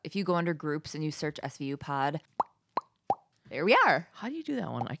If you go under groups and you search SVU Pod, there we are. How do you do that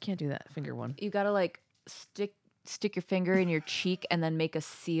one? I can't do that finger one. You gotta like stick your finger in your cheek and then make a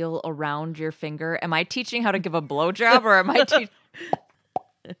seal around your finger. Am I teaching how to give a blowjob, or am I teaching?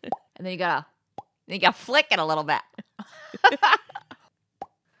 And then you gotta flick it a little bit.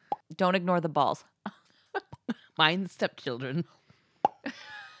 Don't ignore the balls. Mine stepchildren. And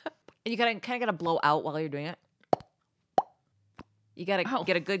you kind of gotta blow out while you're doing it. You gotta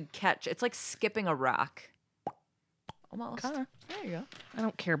get a good catch. It's like skipping a rock. Almost. There you go. I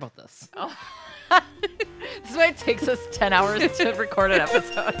don't care about this. Oh. This is why it takes us 10 hours to record an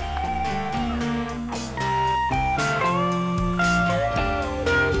episode.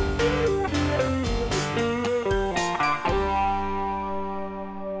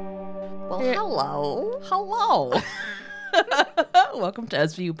 Well, Hello. Welcome to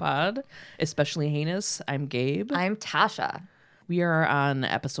SVU Pod, Especially Heinous. I'm Gabe. I'm Tasha. We are on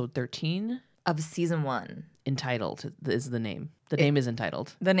episode 13. Of season 1. Entitled is the name. The name is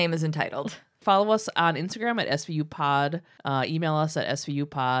entitled. The name is entitled. Follow us on Instagram at SVU Pod. Email us at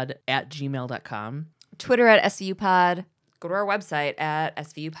svupod@gmail.com. Twitter at SVUPod. Go to our website at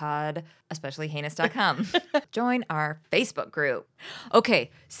SVUPod, especiallyheinous.com. Join our Facebook group.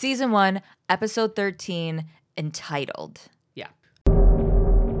 Okay, season 1, episode 13, entitled. Yeah.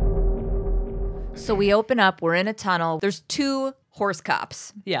 So we open up, we're in a tunnel. There's 2 horse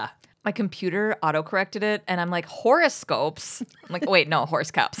cops. Yeah. My computer auto-corrected it, and I'm like, horoscopes? I'm like, wait, no, horse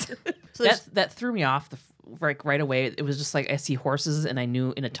cops. So That threw me off right away. It was just like I see horses and I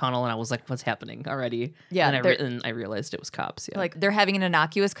knew in a tunnel and I was like, what's happening already? Yeah, and I realized it was cops. Yeah. like, they're having an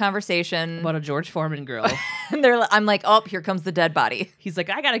innocuous conversation. About a George Foreman grill. And I'm like, oh, here comes the dead body. He's like,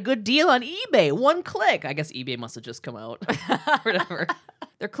 I got a good deal on eBay. 1 click. I guess eBay must have just come out. Whatever.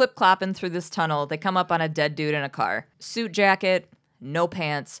 They're clip-clopping through this tunnel. They come up on a dead dude in a car. Suit jacket, no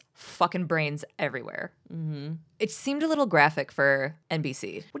pants, fucking brains everywhere. Mm-hmm. It seemed a little graphic for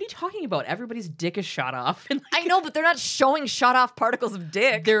NBC. What are you talking about? Everybody's dick is shot off. And I know, but they're not showing shot-off particles of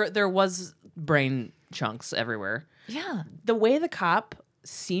dick. there was brain chunks everywhere. Yeah. The way the cop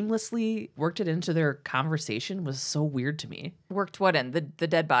seamlessly worked it into their conversation was so weird to me. Worked what in? The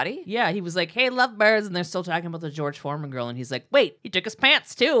dead body? Yeah, he was like, hey, lovebirds, and they're still talking about the George Foreman grill, and he's like, wait, he took his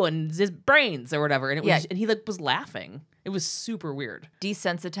pants too, and his brains or whatever, and it was, and he like was laughing. It was super weird.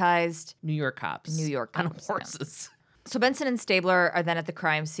 Desensitized. New York cops. On horses. Yeah. So Benson and Stabler are then at the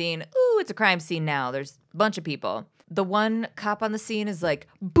crime scene. Ooh, it's a crime scene now. There's a bunch of people. The one cop on the scene is like,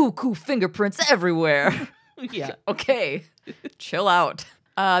 buku fingerprints everywhere. Yeah. Okay, chill out.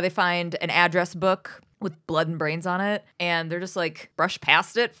 They find an address book with blood and brains on it, and they're just like, brush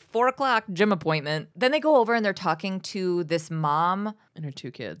past it, 4 o'clock, gym appointment. Then they go over and they're talking to this mom. And her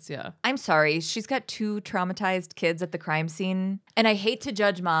 2 kids, yeah. I'm sorry, she's got 2 traumatized kids at the crime scene. And I hate to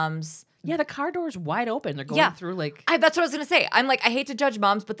judge moms. Yeah, the car door's wide open. They're going through like... That's what I was going to say. I'm like, I hate to judge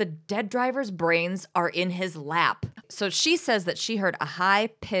moms, but the dead driver's brains are in his lap. So she says that she heard a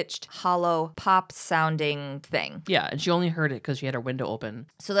high-pitched, hollow, pop-sounding thing. Yeah, and she only heard it because she had her window open.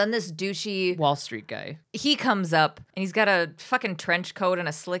 So then this douchey... Wall Street guy. He comes up, and he's got a fucking trench coat and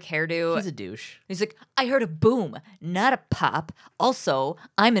a slick hairdo. He's a douche. He's like, I heard a boom, not a pop. Also,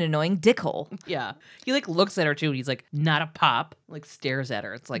 I'm an annoying dickhole. Yeah. He like looks at her too, and he's like, not a pop. Like stares at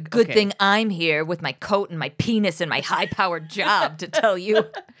her. It's like, Good okay. thing I'm here with my coat and my penis and my high-powered job to tell you.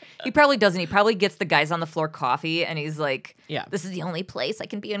 He probably doesn't. He probably gets the guys on the floor coffee, and he's like, yeah, this is the only place I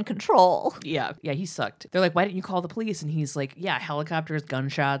can be in control. Yeah, he sucked. They're like, why didn't you call the police? And he's like, yeah, helicopters,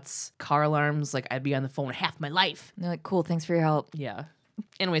 gunshots, car alarms. Like, I'd be on the phone half my life. And they're like, cool, thanks for your help. Yeah.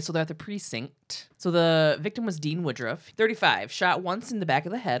 Anyway, so they're at the precinct. So the victim was Dean Woodruff, 35, shot once in the back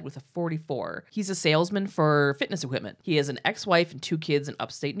of the head with a .44. He's a salesman for fitness equipment. He has an ex-wife and 2 kids in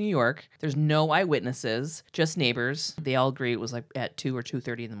upstate New York. There's no eyewitnesses, just neighbors. They all agree it was like at 2 or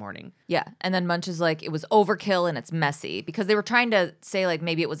 2:30 in the morning. Yeah, and then Munch is like, it was overkill and it's messy because they were trying to say like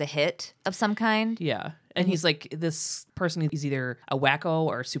maybe it was a hit of some kind. Yeah. And he's like, this person is either a wacko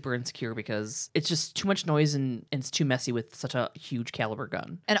or super insecure because it's just too much noise and it's too messy with such a huge caliber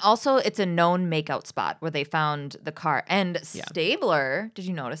gun. And also, it's a known makeout spot where they found the car. And Stabler, did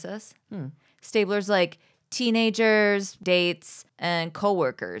you notice this? Stabler's like, teenagers, dates, and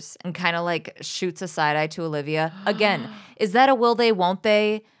coworkers, and kind of like shoots a side eye to Olivia. Again, is that a will they, won't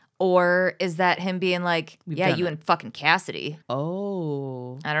they? Or is that him being like, yeah, you and fucking Cassidy?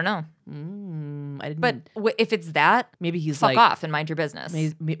 Oh. I don't know. I didn't. But if it's that, maybe he's fuck like, off and mind your business.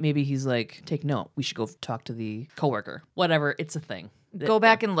 Maybe he's like, take note. We should go talk to the coworker. Whatever. It's a thing. Go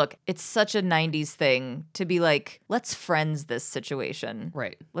back and look. It's such a 90s thing to be like, let's friends this situation.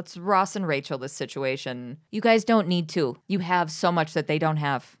 Right. Let's Ross and Rachel this situation. You guys don't need to. You have so much that they don't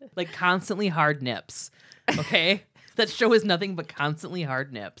have. Like constantly hard nips. Okay? That show is nothing but constantly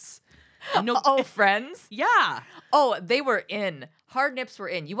hard nips. No, Oh, Friends? yeah. Oh, they were in. Hard nips were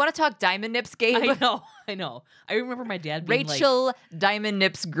in. You want to talk Diamond Nips, Gabe? I know. I remember my dad being Rachel Diamond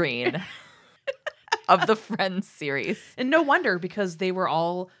Nips Green of the Friends series. and no wonder because they were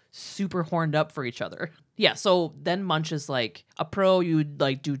all super horned up for each other. Yeah, so then Munch is like a pro, you'd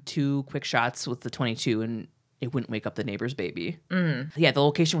like do 2 quick shots with the 22 and it wouldn't wake up the neighbor's baby. Yeah, the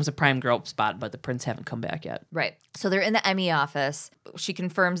location was a prime girl spot, but the prints haven't come back yet. Right. So they're in the Emmy office. She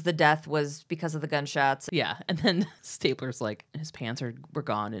confirms the death was because of the gunshots. Yeah, and then Stapler's like, his pants were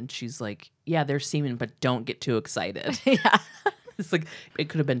gone, and she's like, yeah, they're semen, but don't get too excited. Yeah. It's like, it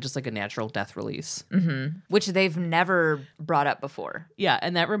could have been just like a natural death release. Which they've never brought up before. Yeah,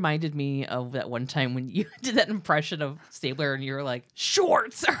 and that reminded me of that one time when you did that impression of Stabler and you were like,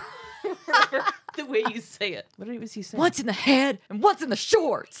 shorts! The way you say it. What was he saying? What's in the head and what's in the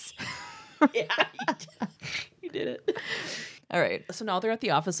shorts? Yeah, you did it. All right. So now they're at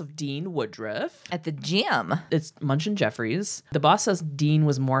the office of Dean Woodruff. At the gym. It's Munch and Jeffries. The boss says Dean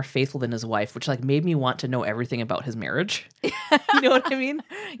was more faithful than his wife, which like made me want to know everything about his marriage. You know what I mean?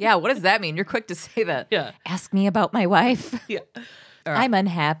 Yeah, what does that mean? You're quick to say that. Yeah. Ask me about my wife. Yeah. I'm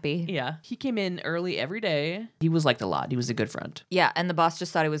unhappy. Yeah. He came in early every day. He was liked a lot. He was a good friend. Yeah, and the boss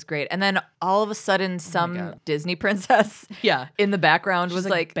just thought it was great. And then all of a sudden, some God. Disney princess Yeah. in the background was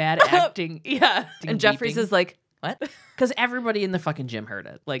like bad acting. Yeah. and Jeffries is like, what? Because everybody in the fucking gym heard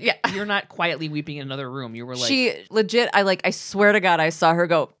it. Like, Yeah. you're not quietly weeping in another room. You were like, She legit, I swear to God, I saw her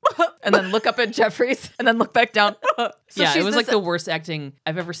go, and then look up at Jeffries and then look back down. So yeah, it she's was this- like the worst acting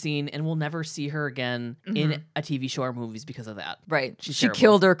I've ever seen, and we'll never see her again in a TV show or movies because of that. Right. She's She terrible.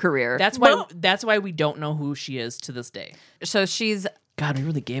 killed her career. That's why we don't know who she is to this day. So she's God, we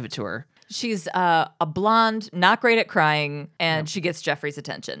really gave it to her. She's a blonde, not great at crying, and she gets Jeffrey's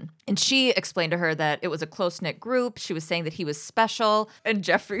attention. And she explained to her that it was a close-knit group. She was saying that he was special, and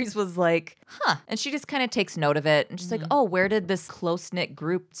Jeffries was like, huh. And she just kind of takes note of it, and she's like, oh, where did this close-knit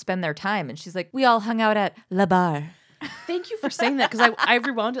group spend their time? And she's like, we all hung out at La Bar. Thank you for saying that because I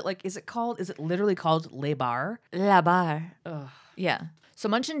rewound it. Like, is it literally called Le Bar? La Bar. Ugh. Yeah. So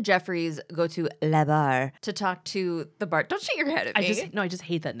Munch and Jeffries go to La Bar to talk to the bar. Don't shake your head at me. I just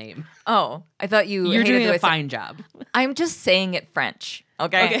hate that name. Oh, I thought you You're hated doing the way a I said- fine job. I'm just saying it French.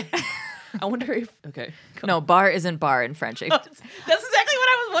 Okay. I wonder if No, bar isn't bar in French. That's exactly what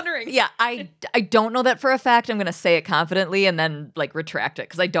I was wondering. Yeah, I don't know that for a fact. I'm going to say it confidently and then like retract it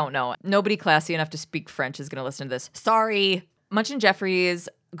because I don't know. Nobody classy enough to speak French is going to listen to this. Sorry. Munch and Jeffries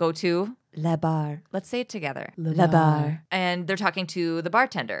go to La Bar. Let's say it together. La Bar. And they're talking to the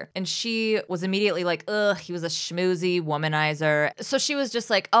bartender. And she was immediately like, ugh, he was a schmoozy womanizer. So she was just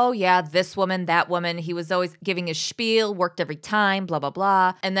like, oh yeah, this woman, that woman. He was always giving his spiel, worked every time, blah, blah,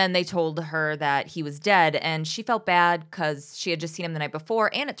 blah. And then they told her that he was dead. And she felt bad because she had just seen him the night before.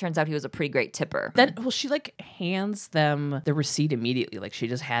 And it turns out he was a pretty great tipper. Then, she like hands them the receipt immediately. Like she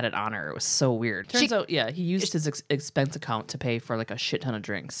just had it on her. It was so weird. Turns out, yeah, he used his expense account to pay for like a shit ton of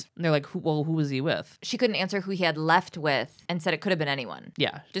drinks. And they're like, who was he with? She couldn't answer who he had left with and said it could have been anyone.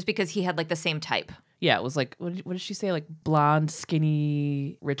 Yeah. Just because he had like the same type. Yeah, it was like, what did she say? Like blonde,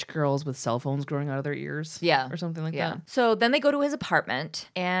 skinny, rich girls with cell phones growing out of their ears? Yeah. Or something like that. So then they go to his apartment,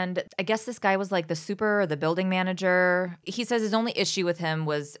 and I guess this guy was like the super or the building manager. He says his only issue with him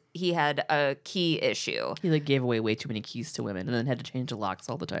was he had a key issue. He like gave away way too many keys to women and then had to change the locks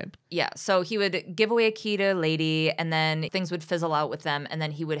all the time. Yeah. So he would give away a key to a lady, and then things would fizzle out with them, and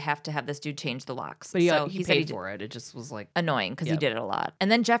then he would have to have this dude change the locks. But so he said paid for it. It just was like annoying because he Yep. did it a lot. And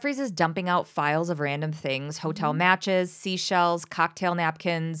then Jeffries is dumping out files of random things, hotel matches, seashells, cocktail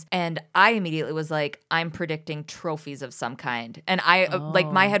napkins. And I immediately was like, I'm predicting trophies of some kind. And I like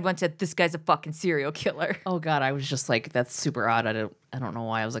my head went to, this guy's a fucking serial killer. oh god, I was just like, that's super odd. I don't know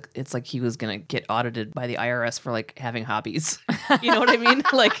why. I was like, it's like he was gonna get audited by the IRS for like having hobbies. You know what I mean?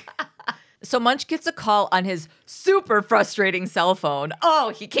 Like So Munch gets a call on his super frustrating cell phone. Oh,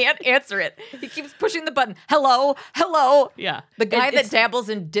 he can't answer it. He keeps pushing the button. Hello, hello. Yeah. The guy And that it's- dabbles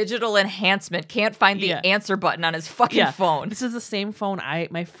in digital enhancement can't find the Yeah. answer button on his fucking phone. This is the same phone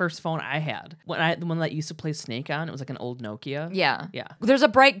my first phone I had. The one that used to play Snake on, it was like an old Nokia. Yeah. Yeah. There's a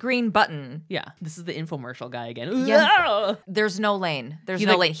bright green button. Yeah. This is the infomercial guy again. Yeah. There's no lane. There's He,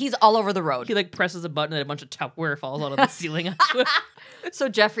 no like- lane. He's all over the road. He like presses a button and a bunch of Tupperware falls out of the ceiling onto him. So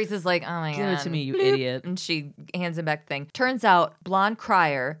Jeffries is like, oh my God. Give it to me, you idiot. And she hands him back the thing. Turns out, blonde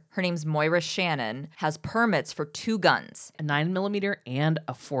crier, her name's Moira Shannon, has permits for 2 guns. A 9mm and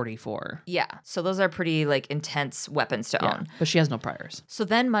a 44. Yeah. So those are pretty like intense weapons to own. But she has no priors. So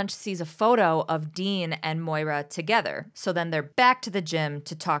then Munch sees a photo of Dean and Moira together. So then they're back to the gym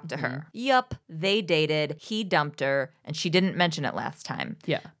to talk to her. Yup, they dated. He dumped her, and she didn't mention it last time.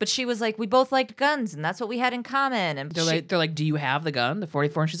 Yeah. But she was like, we both liked guns, and that's what we had in common. And They're like, do you have the gun, the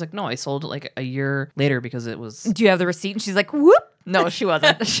 44? And she's like, no, I sold it like a year later because it was. do you have the receipt? And she's like, whoop. No, she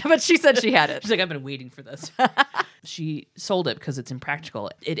wasn't. But she said she had it. She's like, I've been waiting for this. She sold it because it's impractical.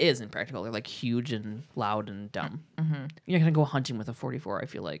 It is impractical. They're like huge and loud and dumb. Mm-hmm. You're not going to go hunting with a 44, I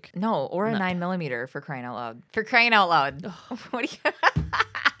feel like. No, or a 9mm for crying out loud. For crying out loud. What do you...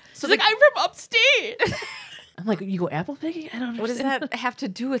 So like, I'm from upstate. I'm like, you go apple picking? I don't understand. What does that have to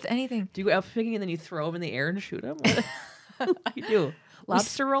do with anything? Do you go apple picking and then you throw them in the air and shoot them? What do you do?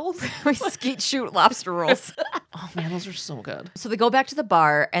 Lobster rolls? We skeet shoot lobster rolls. Oh man, those are so good. So they go back to the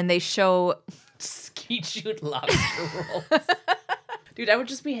bar and they show Skeet shoot lobster rolls. Dude, I would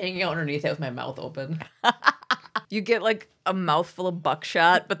just be hanging out underneath it with my mouth open. you get like a mouthful of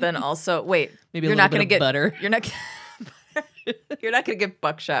buckshot, but then also wait, Maybe you're a not little going bit to of get butter. You're not You're not going to get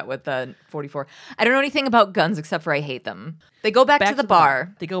buckshot with the 44. I don't know anything about guns except for I hate them. They go back to the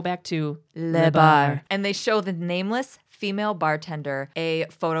bar. They go back to Le Bar. And they show the nameless female bartender a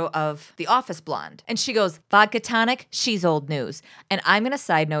photo of the office blonde. And she goes, vodka tonic, she's old news. And I'm going to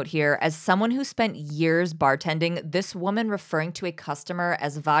side note here, as someone who spent years bartending, this woman referring to a customer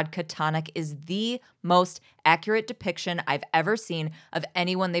as vodka tonic is the most accurate depiction I've ever seen of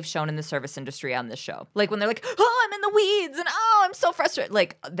anyone they've shown in the service industry on this show. Like when they're like, oh, I'm in the weeds and oh, I'm so frustrated.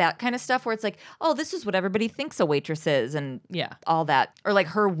 Like that kind of stuff where it's like, oh, this is what everybody thinks a waitress is and all that. Or like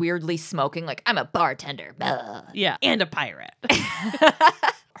her weirdly smoking, like, I'm a bartender. Blah. Yeah. And a pirate.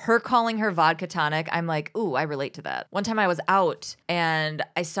 Her calling her vodka tonic, I'm like, ooh, I relate to that. One time I was out and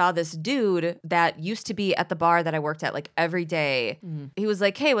I saw this dude that used to be at the bar that I worked at like every day. He was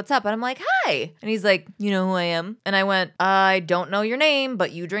like, hey, what's up? And I'm like, hi. And he's like, you know who I am? And I went, I don't know your name,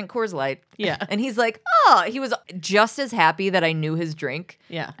 but you drink Coors Light. Yeah. And he's like, oh, he was just as happy that I knew his drink.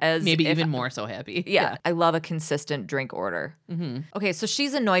 Yeah. As maybe even more so happy. Yeah. I love a consistent drink order. Okay, so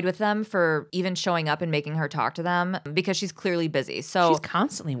she's annoyed with them for even showing up and making her talk to them because she's clearly busy. So she's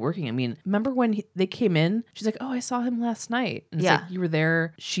constantly working. I mean, remember when they came in? She's like, oh, I saw him last night. And it's like, you were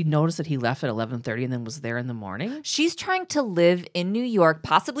there. She noticed that he left at 11:30 and then was there in the morning. She's trying to live in New York,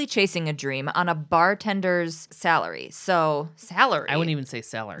 possibly chasing a dream on a bartender's salary. So salary. I wouldn't even say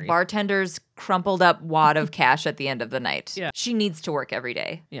salary. Bartender's crumpled up wad of cash at the end of the night. Yeah. She needs to work every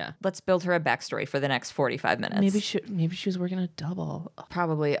day. Yeah. Let's build her a backstory for the next 45 minutes. Maybe she was working a double.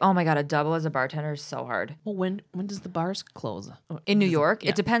 Probably. Oh my God, a double as a bartender is so hard. Well, when does the bars close? In New York,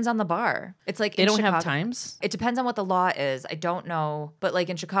 it depends on the bar. It's like they in don't Chicago, have times? It depends on what the law is. I don't know. But like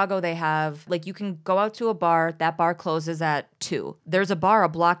in Chicago, they have, like you can go out to a bar. That bar closes at 2. There's a bar a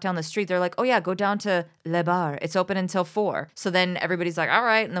block down the street. They're like, oh yeah, go down to Le Bar. It's open until 4. So then everybody's like, all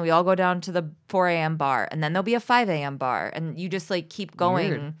right. And then we all go down to the 4 a.m. bar. And then there'll be a 5 a.m. bar. And you just like keep going.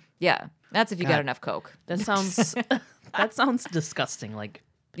 Weird. Yeah. That's if you got enough Coke. That sounds that sounds disgusting. Like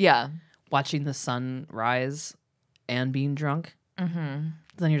watching the sun rise and being drunk. Mm-hmm.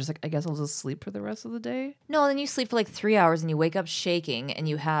 Then you're just like, I guess I'll just sleep for the rest of the day. No, then you sleep for like 3 hours and you wake up shaking and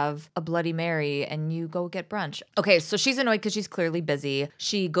you have a Bloody Mary and you go get brunch. Okay, so she's annoyed because she's clearly busy.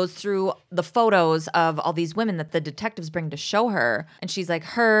 She goes through the photos of all these women that the detectives bring to show her. And she's like,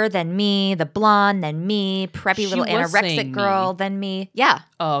 her, then me, the blonde, then me, preppy little anorexic girl, then me. Yeah.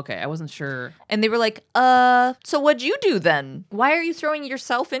 Oh, okay. I wasn't sure. And they were like, so what'd you do then? Why are you throwing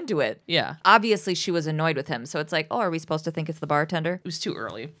yourself into it? Yeah. Obviously, she was annoyed with him. So it's like, oh, are we supposed to think it's the bartender? It was too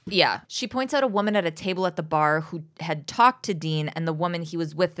early. Yeah. She points out a woman at a table at the bar who had talked to Dean and the woman he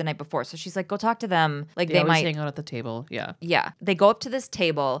was with the night before. So she's like, go talk to them. Like they might hang out at the table. Yeah. Yeah. They go up to this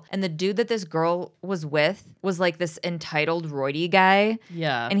table and the dude that this girl was with was like this entitled roidy guy.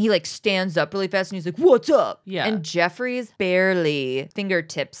 Yeah. And he like stands up really fast and he's like, what's up? Yeah. And Jeffries barely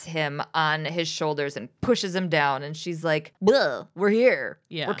fingertips him on his shoulders and pushes him down. And she's like, we're here.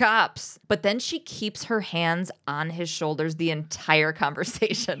 Yeah. We're cops. But then she keeps her hands on his shoulders the entire conversation.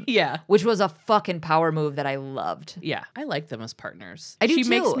 conversation. Yeah. Which was a fucking power move that I loved. Yeah. I like them as partners. I do She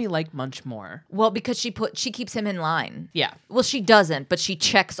makes too. me like Munch more. Well, because she keeps him in line. Yeah. Well, she doesn't, but she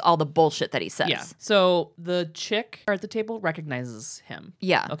checks all the bullshit that he says. Yeah. So the chick at the table recognizes him.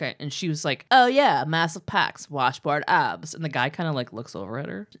 Yeah. Okay. And she was like, oh, yeah, massive pecs, washboard abs. And the guy kind of like looks over at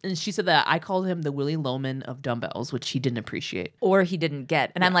her. And she said that I called him the Willy Loman of dumbbells, which he didn't appreciate. Or he didn't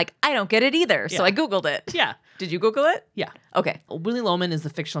get. And I'm like, I don't get it either. So Yeah. I Googled it. Yeah. Did you Google it? Yeah. Okay. Willy Loman is the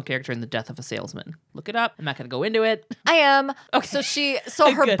fictional character in The Death of a Salesman. Look it up. I'm not going to go into it. I am. Okay.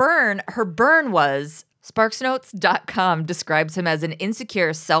 So her Good. burn was SparksNotes.com describes him as an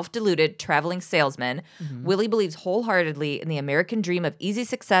insecure, self-deluded traveling salesman. Willie believes wholeheartedly in the American dream of easy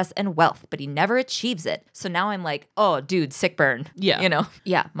success and wealth, but he never achieves it. So now I'm like, oh, dude, sick burn. Yeah. You know?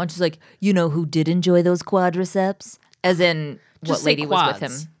 Yeah. Munch is like, you know who did enjoy those quadriceps? As in, Just what lady say was quads.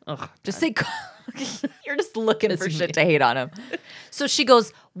 with him? Ugh. Just say you're just looking for Pissing shit me. to hate on him. So she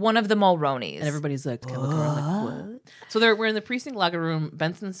goes, one of the Mulroneys. And everybody's like, kind of looking around like, what? So we're in the precinct locker room.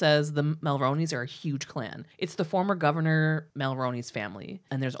 Benson says the Mulroneys are a huge clan. It's the former governor Mulroney's family.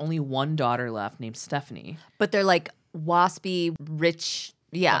 And there's only one daughter left named Stephanie. But they're like waspy, rich,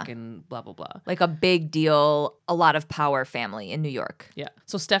 yeah. Fucking blah, blah, blah. Like a big deal, a lot of power family in New York. Yeah.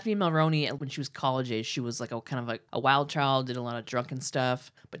 So Stephanie Mulroney, when she was college age, she was like a kind of like a wild child, did a lot of drunken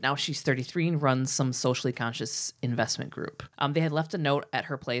stuff. But now she's 33 and runs some socially conscious investment group. They had left a note at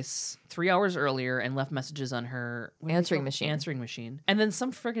her place 3 hours earlier and left messages on her Answering machine. Answering machine. And then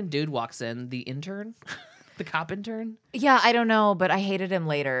some friggin' dude walks in, the intern, the cop intern. Yeah, I don't know, but I hated him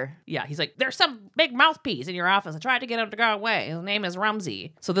later. Yeah, he's like, there's some big mouthpiece in your office. I tried to get him to go away. His name is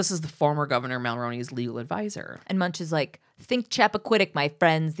Rumsey. So this is the former Governor Mulroney's legal advisor. And Munch is like, think Chappaquiddick, my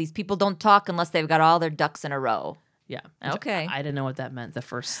friends. These people don't talk unless they've got all their ducks in a row. Yeah. Which Okay. I didn't know what that meant the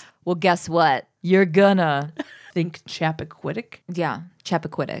first. Well, guess what? You're gonna. Think Chappaquiddick? Yeah,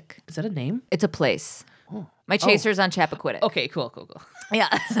 Chappaquiddick. Is that a name? It's a place. My chaser's on Chappaquiddick. Okay, cool. Yeah.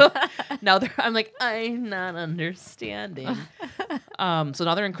 Now I'm like, I'm not understanding. So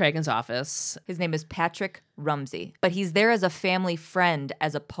now they're in Cragen's office. His name is Patrick Rumsey, but he's there as a family friend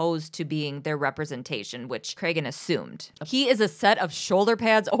as opposed to being their representation, which Cragen assumed. He is a set of shoulder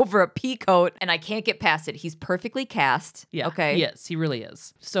pads over a pea coat, and I can't get past it. He's perfectly cast. Yeah. Okay. Yes, he really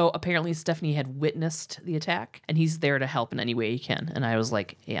is. So apparently Stephanie had witnessed the attack, and he's there to help in any way he can. And I was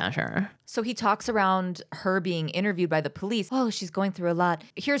like, yeah, sure. So he talks around her being interviewed by the police. Oh, she's going through a lot.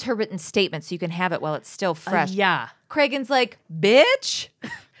 Here's her written statement so you can have it while it's still fresh. Yeah. Cragen's like, bitch.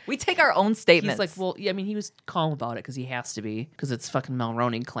 We take our own statements. He's like, well, yeah, I mean, he was calm about it because he has to be because it's fucking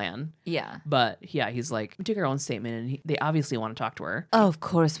Mulroney clan. yeah. But yeah, he's like, we took our own statement, and they obviously want to talk to her. Oh, of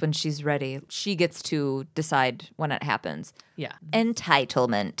course, when she's ready, she gets to decide when it happens. Yeah.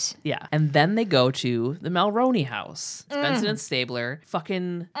 Entitlement. Yeah. And then they go to the Mulroney house. It's Benson and Stabler.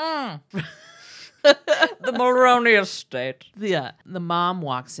 Fucking. The Mulroney estate. Yeah. The mom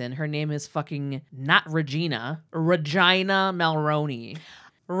walks in. Her name is fucking not Regina. Regina Mulroney.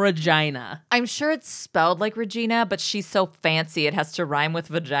 Regina. I'm sure it's spelled like Regina, but she's so fancy it has to rhyme with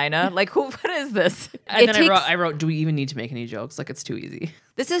vagina. Like, what is this? And then I wrote, do we even need to make any jokes? Like, it's too easy.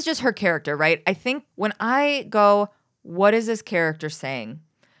 This is just her character, right? I think when I go, what is this character saying?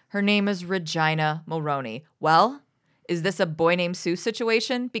 Her name is Regina Mulroney. Well, is this a Boy Named Sue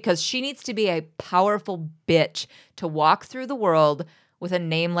situation? Because she needs to be a powerful bitch to walk through the world with a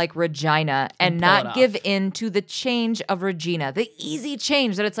name like Regina and pull it not off. give in to the change of Regina, the easy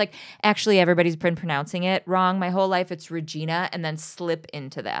change that it's like, actually, everybody's been pronouncing it wrong my whole life. It's Regina, and then slip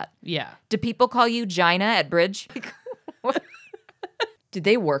into that. Yeah. Do people call you Gina at Bridge? Did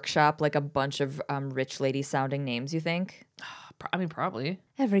they workshop like a bunch of rich lady sounding names, you think? I mean, probably.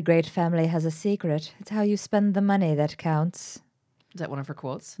 Every great family has a secret. It's how you spend the money that counts. Is that one of her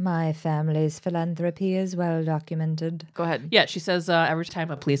quotes? My family's philanthropy is well documented. Go ahead. Yeah, she says every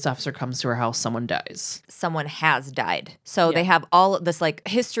time a police officer comes to her house, someone dies. Someone has died. So they have all this like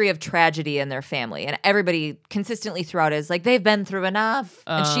history of tragedy in their family. And everybody consistently throughout is like, they've been through enough.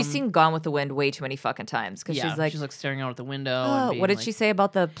 And she's seen Gone with the Wind way too many fucking times. Because Yeah, she's like, staring out at the window. oh, and being what did like, she say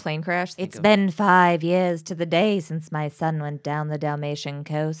about the plane crash? It's been 5 years to the day since my son went down the Dalmatian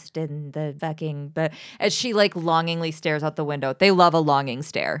coast in the fucking. But as she like longingly stares out the window, they love a longing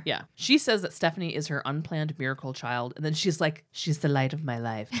stare. Yeah. She says that Stephanie is her unplanned miracle child. And then she's like, she's the light of my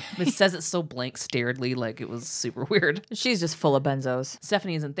life. But it says it so blank staredly, like it was super weird. She's just full of benzos.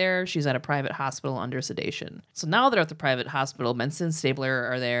 Stephanie isn't there. She's at a private hospital under sedation. So now they're at the private hospital. Benson and Stabler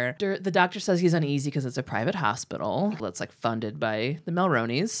are there. The doctor says he's uneasy because it's a private hospital that's like funded by the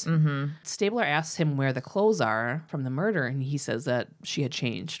Mulroneys. Mm-hmm. Stabler asks him where the clothes are from the murder, and he says that she had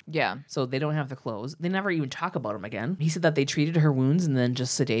changed. Yeah. So they don't have the clothes. They never even talk about him again. He said that they treated her her wounds and then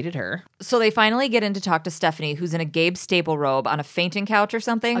just sedated her. So they finally get in to talk to Stephanie, who's in a Gabe Staple robe on a fainting couch or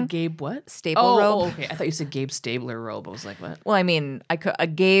something. A Gabe what? Staple robe. Oh, okay. I thought you said Gabe Stabler robe. I was like, what? Well, I mean, a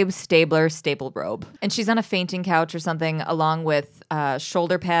Gabe Stabler staple robe. And she's on a fainting couch or something along with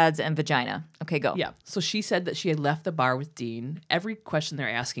shoulder pads and vagina. Okay, go. Yeah. So she said that she had left the bar with Dean. Every question they're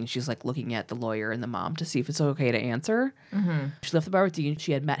asking, she's like looking at the lawyer and the mom to see if it's okay to answer. Mm-hmm. She left the bar with Dean.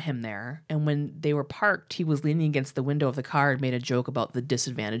 She had met him there. And when they were parked, he was leaning against the window of the car and made a joke about the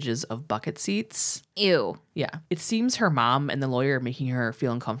disadvantages of bucket seats. Ew. Yeah. It seems her mom and the lawyer are making her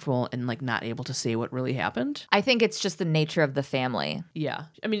feel uncomfortable and like not able to say what really happened. I think it's just the nature of the family. Yeah.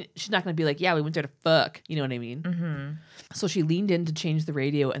 I mean, she's not going to be like, yeah, we went there to fuck. You know what I mean? Mm-hmm. So she leaned in to change the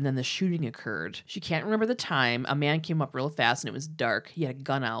radio and then the shooting occurred. She can't remember the time. A man came up real fast and it was dark. He had a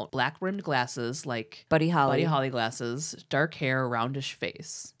gun out, black rimmed glasses, like Buddy Holly glasses, dark hair, roundish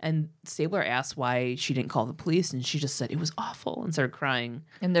face. And Stabler asked why she didn't call the police and she just said it was awful and started crying.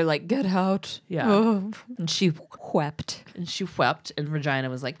 And they're like, get out. Yeah. Oh. And she wept. And she wept and Regina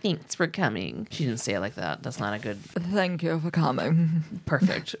was like, thanks for coming. She didn't say it like that. That's not a good... Thank you for coming.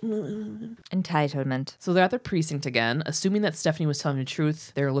 Perfect. Entitlement. So they're at the precinct again. Assuming that Stephanie was telling the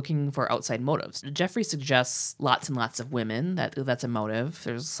truth, they're looking for outside motives. Jeffrey suggests lots and lots of women. That's a motive.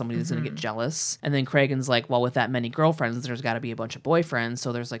 There's somebody that's going to get jealous. And then Cragen's like, well, with that many girlfriends, there's got to be a bunch of boyfriends.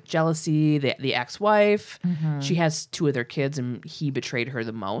 So there's like jealousy, the ex-wife. She has 2 of their kids and he betrayed her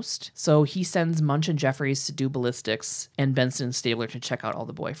the most. So he sends Munch and Jeffries to do ballistics and Benson and Stabler to check out all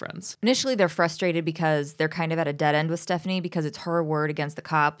the boyfriends. Initially, they're frustrated because they're kind of at a dead end with Stephanie because it's her word against the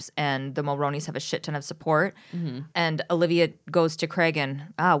cops and the Mulroneys have a shit ton of support. And Olivia goes to Cragen,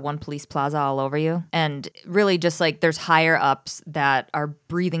 one police plaza all over you. And really just like there's higher ups that are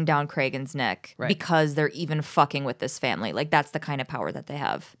breathing down Cragen's neck because they're even fucking with this family. Like that's the kind of power that they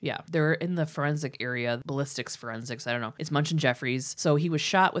have. Yeah, they're in the forensic area, ballistics forensics, I don't know. It's Munch and Jeffries. So he was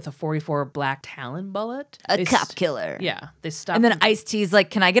shot with a .44 black Talon bullet. A cop killer. Yeah, they stopped. And then Ice-T's like,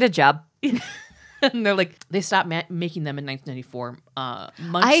 can I get a job? And they're like, they stopped making them in 1994.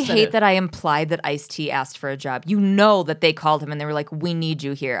 I hate that I implied that Ice-T asked for a job. You know that they called him and they were like, we need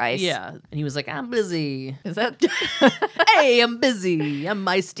you here, Ice. Yeah. And he was like, I'm busy. Is that? Hey, I'm busy. I'm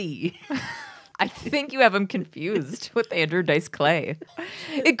Ice-T. I think you have him confused with Andrew Dice Clay.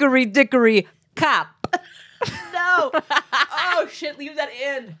 Hickory dickory cop. No. Oh, shit. Leave that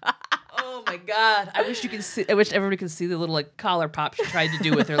in. Oh my God. I wish everybody could see the little like collar pop she tried to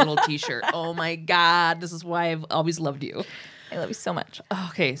do with her little t-shirt. Oh my God. This is why I've always loved you. I love you so much.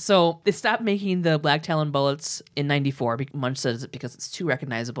 Okay, so they stopped making the black Talon bullets in 94. Munch says it because it's too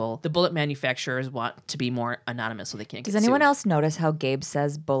recognizable. The bullet manufacturers want to be more anonymous so they can't get Does anyone sued. else notice how Gabe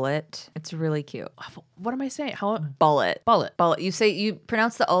says bullet? It's really cute. What am I saying? How? Bullet. Bullet. Bullet. You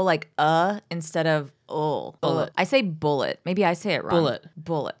pronounce the O like instead of oh. Bullet. I say bullet. Maybe I say it wrong. Bullet.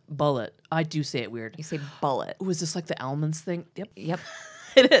 Bullet. Bullet. I do say it weird. You say bullet. Was this like the Almonds thing? Yep.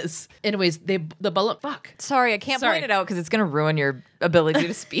 It is. Anyways, the bullet. Fuck. Sorry, I can't point it out because it's going to ruin your ability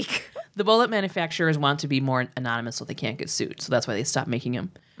to speak. The bullet manufacturers want to be more anonymous so they can't get sued. So that's why they stopped making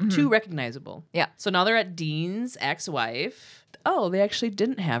them. Too recognizable. Yeah. So now they're at Dean's ex-wife. Oh, they actually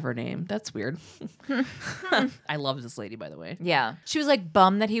didn't have her name. That's weird. I love this lady, by the way. Yeah. She was like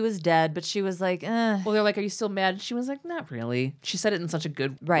bummed that he was dead, but she was like, Well, they're like, are you still mad? She was like, not really. She said it in such a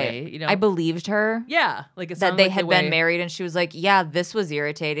good way. You know? I believed her. Yeah. Like it That they like had the been way- married, and she was like, yeah, this was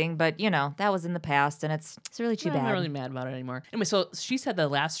irritating, but that was in the past, and it's really too I'm bad. not really mad about it anymore. Anyway, so she said the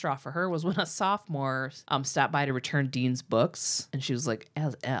last straw for her was when a sophomore stopped by to return Dean's books, and she was like,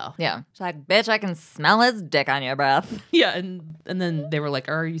 as F. Yeah. She's like, bitch, I can smell his dick on your breath. Yeah, and then they were like,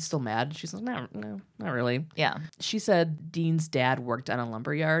 are you still mad? And she's like, no, not really. Yeah. She said Dean's dad worked on a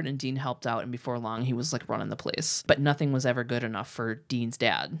lumber yard and Dean helped out, and before long he was like running the place. But nothing was ever good enough for Dean's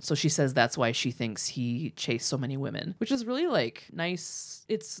dad. So she says that's why she thinks he chased so many women, which is really like nice.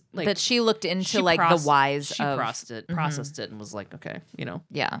 It's like That she looked into she like the whys she of. processed it and was like, okay,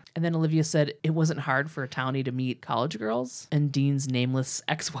 Yeah. And then Olivia said it wasn't hard for Townie to meet college girls and Dean's nameless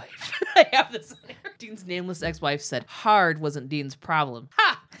ex-wife. I have this in here. Dean's nameless ex-wife said hard wasn't Dean's problem.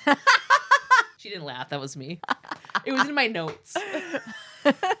 Ha! She didn't laugh. That was me. It was in my notes.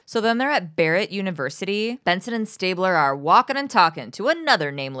 So then they're at Barrett University. Benson and Stabler are walking and talking to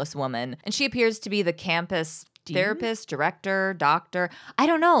another nameless woman, and she appears to be the campus therapist, director, doctor. I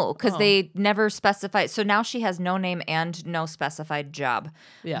don't know, because they never specified. So now she has no name and no specified job.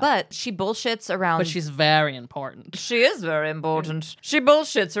 Yeah. But she bullshits around. But she's very important. She is very important. She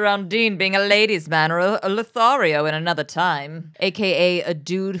bullshits around Dean being a ladies' man or a Lothario in another time, aka a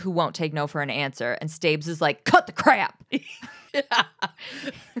dude who won't take no for an answer. And Stabes is like, cut the crap.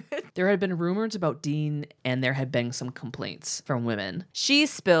 There had been rumors about Dean, and there had been some complaints from women. She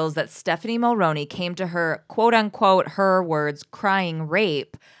spills that Stephanie Mulroney came to her, quote unquote, her words, crying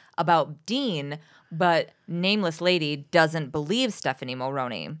rape about Dean, but nameless lady doesn't believe Stephanie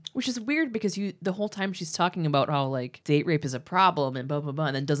Mulroney. Which is weird because the whole time she's talking about how like date rape is a problem and blah, blah, blah,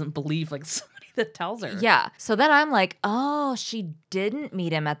 and then doesn't believe like somebody that tells her. Yeah. So then I'm like, oh, she didn't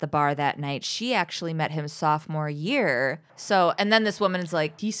meet him at the bar that night. She actually met him sophomore year. So, and then this woman is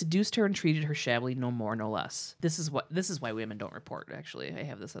like, He seduced her and treated her shabbily, no more, no less. This is why women don't report, actually. I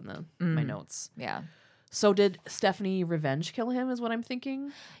have this in my notes. yeah. So did Stephanie revenge kill him is what I'm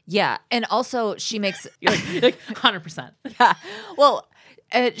thinking? Yeah. And also she makes, You're like 100%. yeah. Well,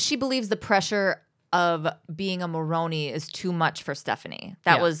 she believes the pressure of being a Mulroney is too much for Stephanie.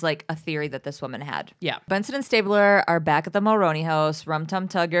 That Yeah. was like a theory that this woman had. Yeah. Benson and Stabler are back at the Mulroney house. Rum Tum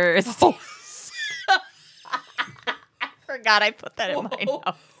Tugger is. I forgot I put that in my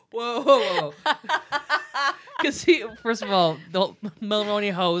notes. Whoa. Because first of all, the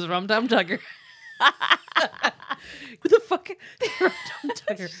Mulroney hose, Rum Tum Tugger. Who the fuck? Rum Tum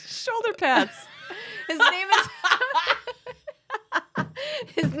Tugger. Shoulder pads.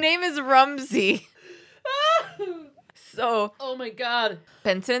 His name is Rumsey. So Oh my god.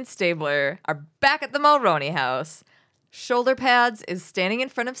 Benson and Stabler are back at the Mulroney house. Shoulder pads is standing in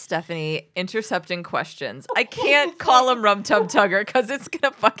front of Stephanie, intercepting questions. I can't call him Rum Tum Tugger because it's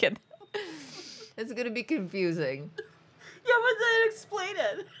gonna be confusing. Yeah, but then explain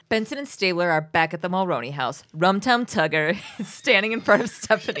it. Benson and Stabler are back at the Mulroney house. Rum Tum Tugger is standing in front of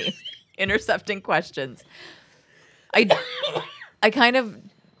Stephanie, intercepting questions. I kind of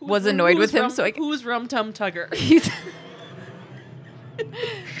was annoyed with him, so who's Rum Tum Tugger?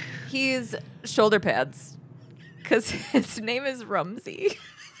 he's shoulder pads because his name is Rumsey.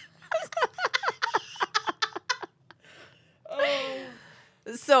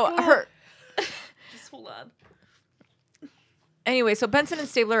 So her. Just hold on. Anyway, so Benson and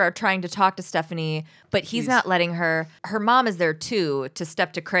Stabler are trying to talk to Stephanie, but he's not letting her. Her mom is there too to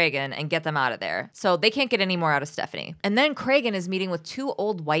step to Cragen and get them out of there. So they can't get any more out of Stephanie. And then Cragen is meeting with two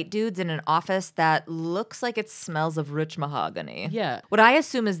old white dudes in an office that looks like it smells of rich mahogany. Yeah. What I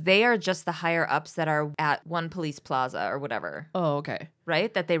assume is they are just the higher ups that are at One Police Plaza or whatever. Oh, okay.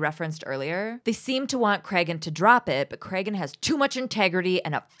 Right? That they referenced earlier. They seem to want Cragen to drop it, but Cragen has too much integrity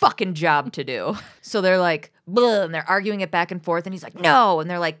and a fucking job to do. So they're like, blah, and they're arguing it back and forth, and he's like, no. And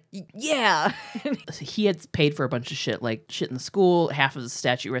they're like, yeah. He had paid for a bunch of shit, like shit in the school, half of the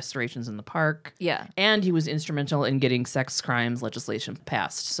statue restorations in the park. Yeah. And he was instrumental in getting sex crimes legislation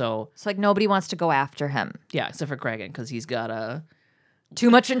passed. So, It's like nobody wants to go after him. yeah, except for Cragen, because he's got Too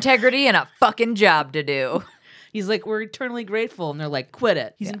much integrity and a fucking job to do. He's like, we're eternally grateful. And they're like, quit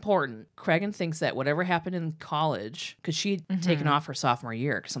it. He's important. Cragen thinks that whatever happened in college, because she'd taken off her sophomore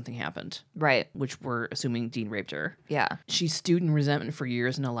year because something happened, Right. which we're assuming Dean raped her. Yeah. She stewed in resentment for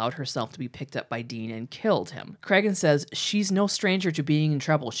years and allowed herself to be picked up by Dean and killed him. Cragen says she's no stranger to being in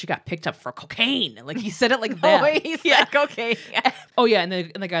trouble. She got picked up for cocaine. Like, he said it like that. Oh, he said cocaine. Yeah. Oh, yeah. And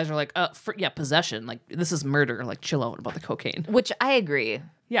the guys are like, possession. Like, this is murder. Like, chill out about the cocaine. Which I agree.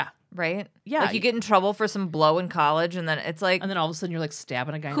 Yeah. Right? Yeah. Like you get in trouble for some blow in college, and then it's like, And then all of a sudden you're like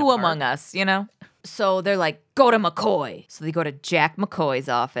stabbing a guy in who a park. among us, you know? So they're like, go to McCoy. So they go to Jack McCoy's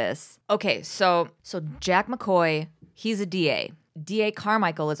office. Okay, so Jack McCoy, he's a DA. DA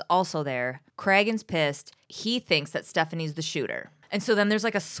Carmichael is also there. Cragen's pissed. He thinks that Stephanie's the shooter. And so then there's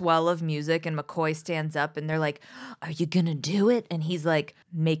like a swell of music, and McCoy stands up and they're like, are you gonna do it? And he's like,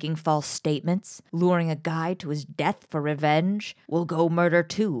 making false statements, luring a guy to his death for revenge. We'll go murder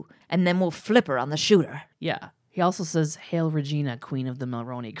too, and then we'll flip her on the shooter. Yeah. He also says, Hail Regina, Queen of the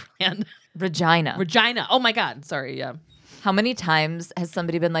Mulroney clan. Regina. Regina. Oh my God. Sorry. Yeah. How many times has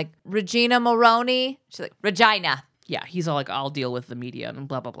somebody been like, Regina Mulroney? She's like, Regina. Yeah. He's all like, I'll deal with the media and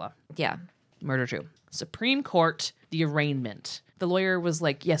blah, blah, blah. Yeah. Murder too. Supreme Court, the arraignment. The lawyer was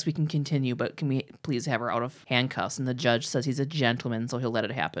like, yes, we can continue, but can we please have her out of handcuffs? And the judge says he's a gentleman, so he'll let it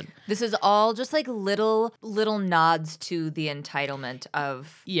happen. This is all just like little nods to the entitlement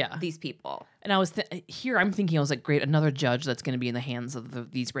of these people. And I was I'm thinking, I was like, great, another judge that's going to be in the hands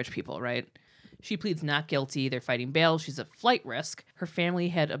of these rich people, right? She pleads not guilty. They're fighting bail. She's a flight risk. Her family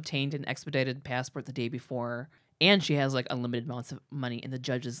had obtained an expedited passport the day before. And she has like unlimited amounts of money, and the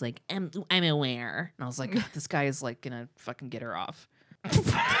judge is like, I'm aware. And I was like, this guy is like gonna fucking get her off.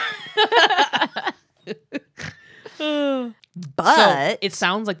 But so it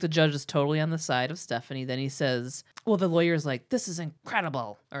sounds like the judge is totally on the side of Stephanie. Then he says, well, the lawyer's like, this is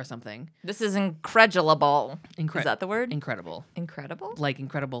incredible or something. this is incredible. Is that the word? Incredible. Incredible? Like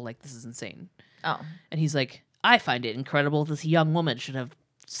incredible, like this is insane. Oh. And he's like, I find it incredible this young woman should have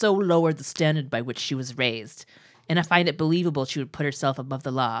so lowered the standard by which she was raised. And I find it believable she would put herself above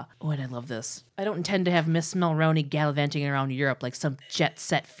the law. Oh, and I love this. I don't intend to have Miss Mulroney gallivanting around Europe like some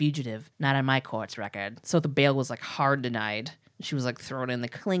jet-set fugitive. Not on my court's record. So the bail was like hard denied. She was like thrown in the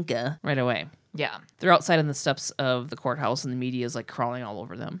clinker right away. Yeah. They're outside on the steps of the courthouse and the media is like crawling all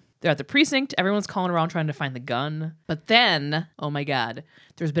over them. They're at the precinct. Everyone's calling around trying to find the gun. But then, oh my God,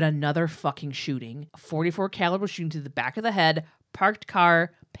 there's been another fucking shooting. A .44 caliber shooting to the back of the head, parked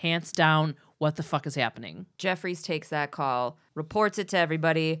car, pants down. What the fuck is happening? Jeffries takes that call, reports it to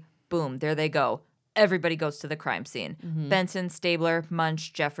everybody. Boom, there they go. Everybody goes to the crime scene. Benson, Stabler,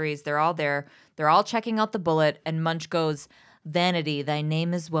 Munch, Jeffries, they're all there. They're all checking out the bullet, and Munch goes, "Vanity, thy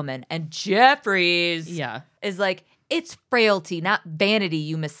name is woman." And Jeffries is like, "It's frailty, not vanity,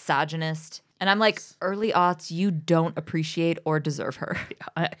 you misogynist." And I'm like, early aughts, you don't appreciate or deserve her.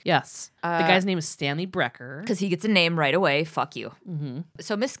 Yes. The guy's name is Stanley Brecker. Because he gets a name right away. Fuck you.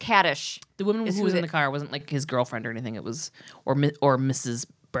 So Miss Caddish. The woman who was in the car wasn't like his girlfriend or anything. It was, or Mrs.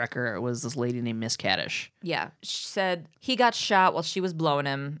 Brecker. It was this lady named Miss Caddish. Yeah. She said he got shot while she was blowing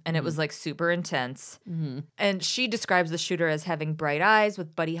him, and it was like super intense. And she describes the shooter as having bright eyes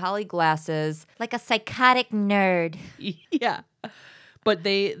with Buddy Holly glasses. Like a psychotic nerd. Yeah. But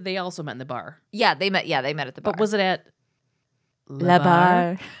they also met in the bar. Yeah, they met at the bar. But was it at La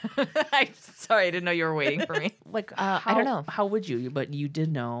Bar? I'm sorry, I didn't know you were waiting for me. Like, I don't know. How would you? But you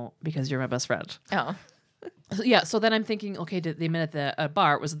did know because you're my best friend. Oh. So then I'm thinking, okay, did they met at the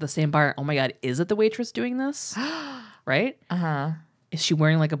bar? Was it the same bar? Oh my God, is it the waitress doing this? Right? Uh-huh. Is she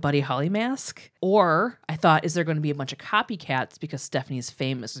wearing like a Buddy Holly mask? Or I thought, is there going to be a bunch of copycats because Stephanie's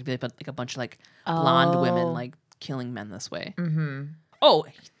famous? There's going to be like a bunch of like blonde women like killing men this way. Oh,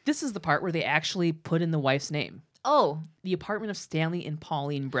 this is the part where they actually put in the wife's name. Oh. The apartment of Stanley and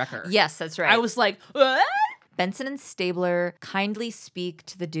Pauline Brecker. Yes, that's right. I was like, what? Benson and Stabler kindly speak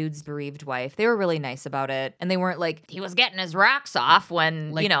to the dude's bereaved wife. They were really nice about it. And they weren't like, he was getting his rocks off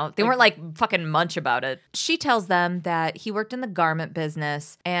when, they weren't like fucking Munch about it. She tells them that he worked in the garment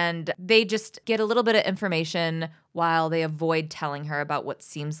business and they just get a little bit of information while they avoid telling her about what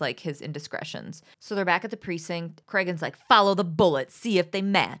seems like his indiscretions. So they're back at the precinct. Craigan's like, follow the bullet, see if they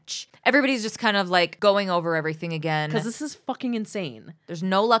match. Everybody's just kind of like going over everything again. Because this is fucking insane. There's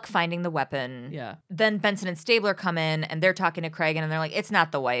no luck finding the weapon. Yeah. Then Benson and Stabler come in and they're talking to Craigan and they're like, it's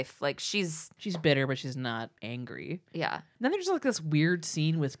not the wife. Like she's bitter, but she's not angry. Yeah. Then there's like this weird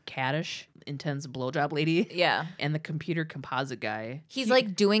scene with Caddish, intense blowjob lady. Yeah. And the computer composite guy. He's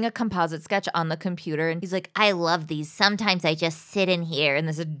like doing a composite sketch on the computer and he's like, I love these. Sometimes I just sit in here in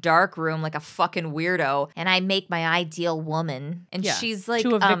this dark room like a fucking weirdo and I make my ideal woman. And she's like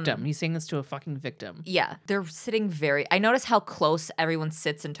to a victim. He's saying this to a fucking victim. Yeah. They're sitting I notice how close everyone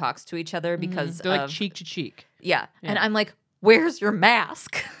sits and talks to each other because they're like cheek to cheek. Yeah. And I'm like, where's your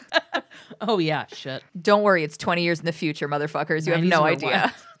mask? Oh yeah, shit. Don't worry, it's 20 years in the future, motherfuckers. You have 90s no or idea.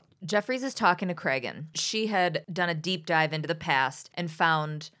 what? Jeffries is talking to Craigan. She had done a deep dive into the past and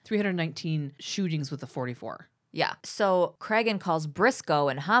found 319 shootings with a .44. Yeah. So Craigan calls Briscoe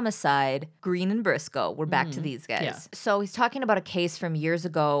and homicide Green and Briscoe. We're back to these guys. Yeah. So he's talking about a case from years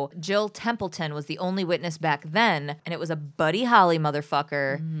ago. Jill Templeton was the only witness back then, and it was a Buddy Holly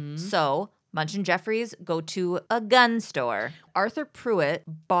motherfucker. So Munch and Jeffries go to a gun store. Arthur Pruitt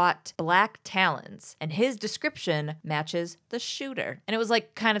bought black Talons, and his description matches the shooter. And it was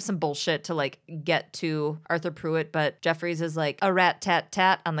like kind of some bullshit to like get to Arthur Pruitt, but Jeffries is like a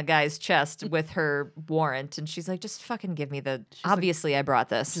rat-tat-tat on the guy's chest with her warrant, and she's like, just fucking give me the... Obviously, I brought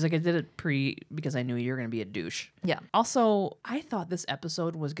this. She's like, I did it because I knew you were going to be a douche. Yeah. Also, I thought this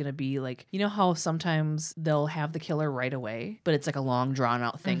episode was going to be like, you know how sometimes they'll have the killer right away, but it's like a long drawn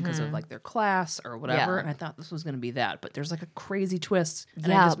out thing because of like their class or whatever. Yeah. And I thought this was going to be that, but there's like a crazy twist.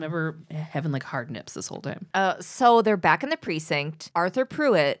 And I just remember having like hard nips this whole time. So they're back in the precinct. Arthur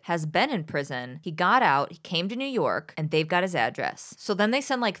Pruitt has been in prison. He got out. He came to New York, and they've got his address. So then they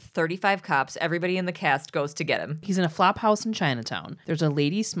send like 35 cops. Everybody in the cast goes to get him. He's in a flop house in Chinatown. There's a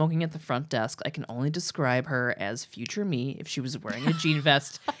lady smoking at the front desk. I can only describe her as future me. If she was wearing a jean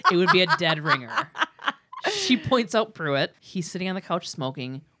vest, it would be a dead ringer. She points out Pruitt. He's sitting on the couch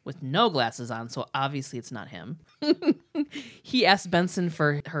smoking with no glasses on, so obviously it's not him. He asks Benson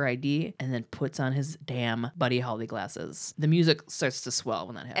for her ID and then puts on his damn Buddy Holly glasses. The music starts to swell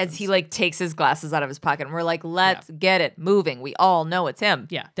when that happens. As he like takes his glasses out of his pocket, and we're like, let's get it moving. We all know it's him.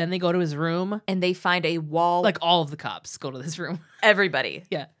 Yeah. Then they go to his room. And they find a wall. Like all of the cops go to this room. Everybody.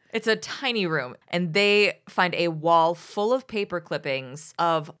 Yeah. It's a tiny room, and they find a wall full of paper clippings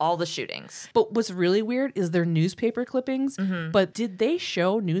of all the shootings. But what's really weird is they're newspaper clippings. Mm-hmm. But did they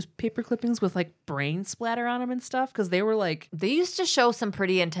show newspaper clippings with like brain splatter on them and stuff? Because they were like, They used to show some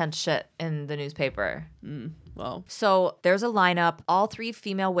pretty intense shit in the newspaper. well, So there's a lineup. All 3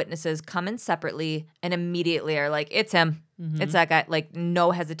 female witnesses come in separately and immediately are like, it's him. It's that guy. Like, no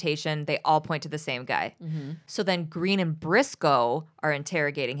hesitation. They all point to the same guy. So then Green and Briscoe are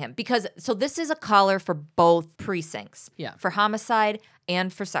interrogating him so this is a caller for both precincts. Yeah. For homicide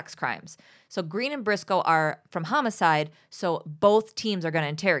and for sex crimes. So Green and Briscoe are from homicide, so both teams are going to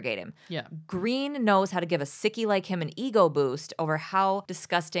interrogate him. yeah. Green knows how to give a sickie like him an ego boost over how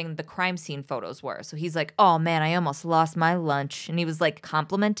disgusting the crime scene photos were. So he's like, oh man, I almost lost my lunch. And he was like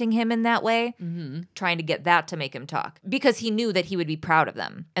complimenting him in that way, trying to get that to make him talk because he knew that he would be proud of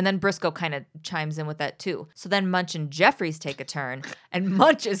them. And then Briscoe kind of chimes in with that too. So then Munch and Jeffries take a turn, and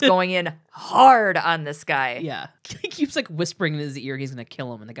Munch is going in hard on this guy. Yeah. He keeps like whispering in his ear he's going to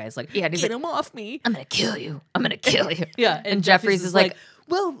kill him. And the guy's like, Yeah, and he's get like, him off me. I'm going to kill you. I'm going to kill you. Yeah. And Jeffries is like,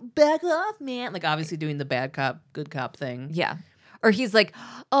 well, back off, man. Like obviously doing the bad cop, good cop thing. yeah. Or he's like,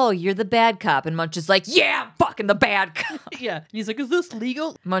 oh, you're the bad cop. And Munch is like, yeah, I'm fucking the bad cop. Yeah. And he's like, is this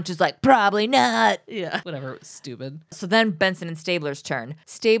legal? Munch is like, probably not. Yeah. Whatever. It was stupid. So then Benson and Stabler's turn.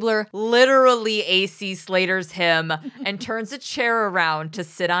 Stabler literally AC Slaters him and turns a chair around to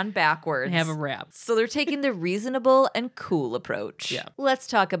sit on backwards. And have a rap. So they're taking the reasonable and cool approach. Yeah. Let's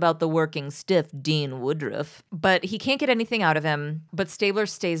talk about the working stiff Dean Woodruff. But he can't get anything out of him. But Stabler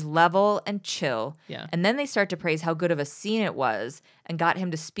stays level and chill. Yeah. And then they start to praise how good of a scene it was and got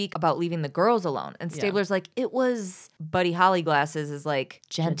him to speak about leaving the girls alone. And Stabler's like, it was. Buddy Holly Glasses is like,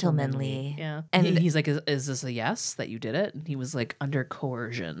 gentlemanly. Yeah. And And he's like, is this a yes that you did it? And he was like, under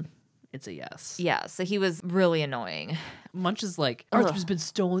coercion. It's a yes. yeah, so he was really annoying. Munch is like, Arthur's been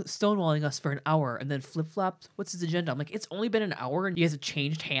stonewalling us for an hour and then flip-flopped. What's his agenda? I'm like, it's only been an hour and you guys have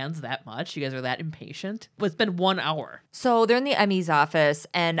changed hands that much? You guys are that impatient? But it's been 1 hour. So they're in the Emmy's office,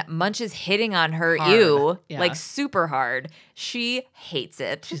 and Munch is hitting on her, Hard. Yeah. like super hard. She hates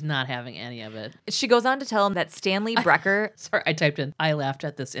it. She's not having any of it. She goes on to tell him that Stanley Brecker... Sorry, I typed in, I laughed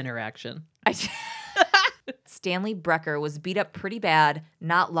at this interaction. Stanley Brecker was beat up pretty bad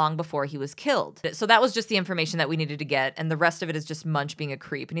not long before he was killed. So that was just the information that we needed to get, and the rest of it is just Munch being a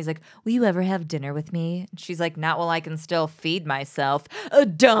creep. And he's like, will you ever have dinner with me? And she's like, not while I can still feed myself. A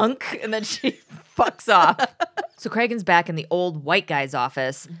dunk! And then she fucks off. So Cragen's back in the old white guy's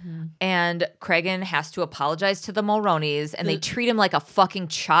office, and Cragen has to apologize to the Mulroneys, and they treat him like a fucking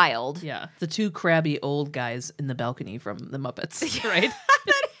child. Yeah. The 2 crabby old guys in the balcony from the Muppets, right?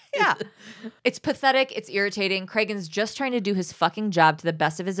 Yeah. It's pathetic. It's irritating. Cragen's just trying to do his fucking job to the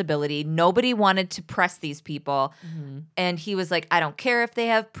best of his ability. Nobody wanted to press these people. And he was like, I don't care if they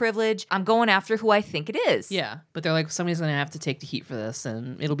have privilege. I'm going after who I think it is. Yeah. But they're like, somebody's going to have to take the heat for this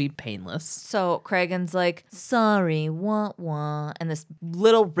and it'll be painless. So Cragen's like, sorry, wah wah. And this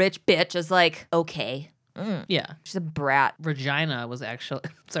little rich bitch is like, okay. Yeah. She's a brat. Regina was actually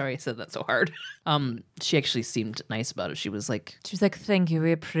sorry I said that so hard. She actually seemed nice about it. She was like, Thank you,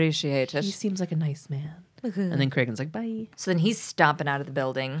 we appreciate it. he seems like a nice man. And then Cragen's like, bye. So then he's stomping out of the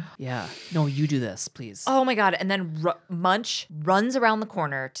building. Yeah. No, you do this, please. Oh my God. And then Munch runs around the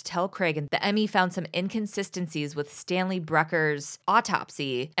corner to tell Cragen the Emmy found some inconsistencies with Stanley Brecker's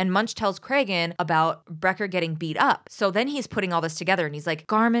autopsy. And Munch tells Cragen about Brecker getting beat up. So then he's putting all this together and he's like,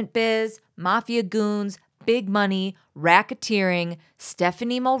 garment biz, mafia goons, big money, racketeering,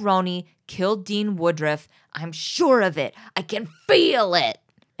 Stephanie Mulroney killed Dean Woodruff. I'm sure of it. I can feel it.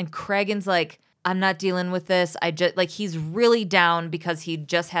 And Cragen's like, I'm not dealing with this. I just like he's really down because he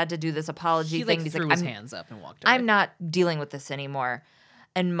just had to do this apology he thing. like He's threw like, his hands up and walked away. I'm not dealing with this anymore.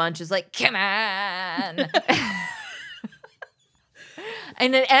 And Munch is like, come on.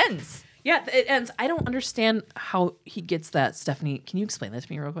 And it ends. Yeah, it ends. I don't understand how he gets that. Stephanie, can you explain that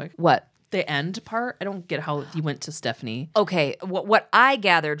to me real quick? What? The end part? I don't get how he went to Stephanie. Okay, what I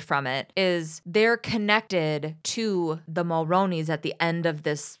gathered from it is they're connected to the Mulroneys at the end of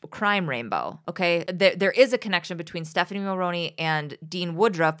this crime rainbow, okay? There is a connection between Stephanie Mulroney and Dean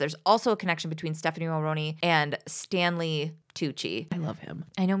Woodruff. There's also a connection between Stephanie Mulroney and Stanley Tucci. I love him.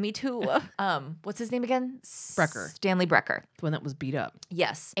 I know, me too. What's his name again? Brecker. Stanley Brecker. The one that was beat up.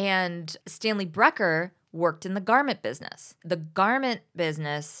 Yes. And Stanley Brecker worked in the garment business. The garment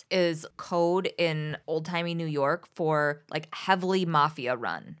business is code in old-timey New York for like heavily mafia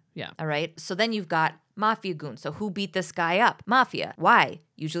run, Yeah. All right. So then you've got mafia goons. So who beat this guy up? Mafia. Why?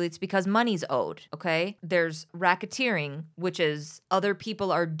 Usually it's because money's owed. Okay. There's racketeering, which is other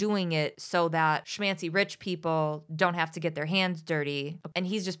people are doing it so that schmancy rich people don't have to get their hands dirty. And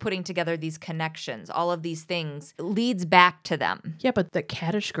he's just putting together these connections. All of these things leads back to them. Yeah, but the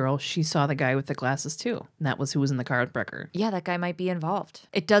caddish girl, she saw the guy with the glasses too. And that was who was in the car with Brecker. Yeah, that guy might be involved.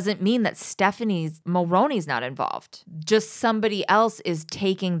 It doesn't mean that Stephanie's Mulroney's not involved. Just somebody else is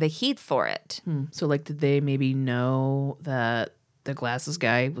taking the heat for it. So, like, did they maybe know that the glasses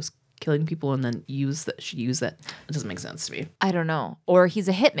guy was killing people and then should use that? It doesn't make sense to me. I don't know. Or he's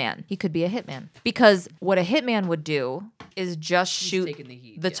a hitman. He could be a hitman. Because what a hitman would do is just shoot taking the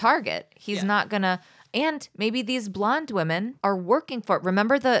heat, the yeah. target. He's not gonna. And maybe these blonde women are working for it.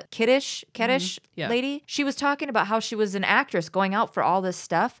 Remember the kiddish Yeah. lady? She was talking about how she was an actress going out for all this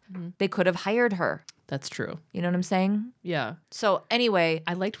stuff. They could have hired her. That's true. You know what I'm saying? Yeah. So anyway,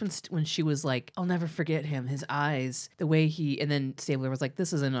 I liked when she was like, I'll never forget him, his eyes, the way and then Stabler was like,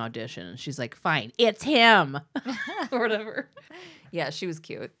 this is an audition. And she's like, fine, it's him. Or whatever. yeah, she was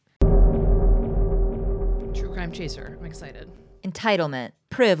cute. True Crime Chaser. I'm excited. Entitlement,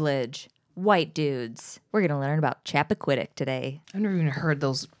 privilege, white dudes. We're going to learn about Chappaquiddick today. I've never even heard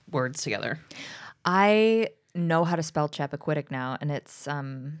those words together. I know how to spell Chappaquiddick now, and it's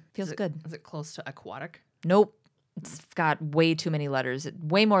feels good. Is it close to aquatic? Nope. It's got way too many letters.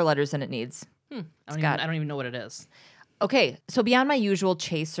 Way more letters than it needs. I don't even know what it is. Okay, so beyond my usual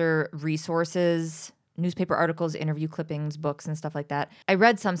chaser resources, newspaper articles, interview clippings, books, and stuff like that, I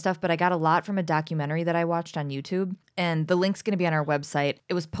read some stuff, but I got a lot from a documentary that I watched on YouTube, and the link's going to be on our website.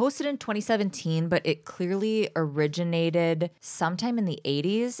 It was posted in 2017, but it clearly originated sometime in the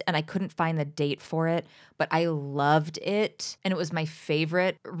 80s, and I couldn't find the date for it, but I loved it, and it was my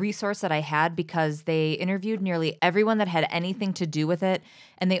favorite resource that I had because they interviewed nearly everyone that had anything to do with it,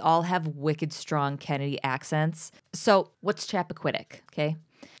 and they all have wicked strong Kennedy accents. So what's Chappaquiddick, okay?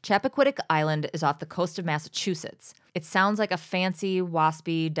 Chappaquiddick Island is off the coast of Massachusetts. It sounds like a fancy,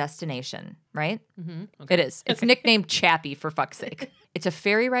 waspy destination, right? Okay. It is. It's nicknamed Chappie, for fuck's sake. It's a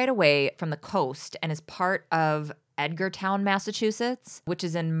ferry ride away from the coast and is part of Edgartown, Massachusetts, which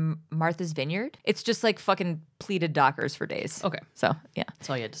is in Martha's Vineyard. It's just like fucking pleated dockers for days. Okay. So, yeah. That's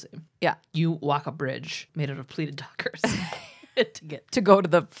all you had to say. Yeah. You walk a bridge made out of pleated dockers To go to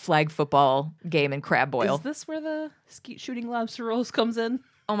the flag football game in Crab Boil. Is this where the skeet shooting lobster rolls comes in?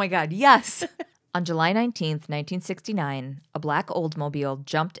 Oh my God, yes. On July 19th, 1969, a black Oldsmobile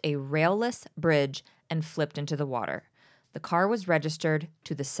jumped a railless bridge and flipped into the water. The car was registered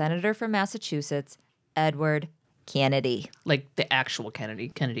to the senator from Massachusetts, Edward Kennedy. Like the actual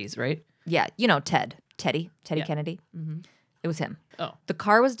Kennedys, right? Yeah, you know Teddy Yeah. Kennedy. It was him. Oh. The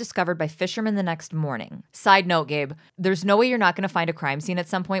car was discovered by fishermen the next morning. Side note, Gabe, there's no way you're not going to find a crime scene at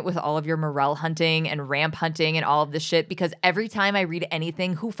some point with all of your morel hunting and ramp hunting and all of this shit, because every time I read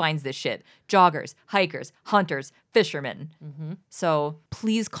anything, who finds this shit? Joggers, hikers, hunters, fishermen. So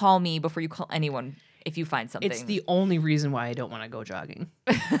please call me before you call anyone if you find something. It's the only reason why I don't want to go jogging.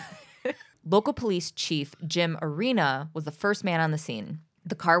 Local police chief Jim Arena was the first man on the scene.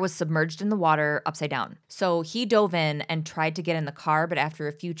 The car was submerged in the water upside down. So he dove in and tried to get in the car, but after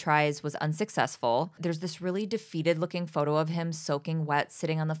a few tries was unsuccessful. There's this really defeated looking photo of him soaking wet,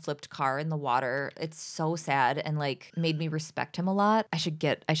 sitting on the flipped car in the water. It's so sad and like made me respect him a lot. I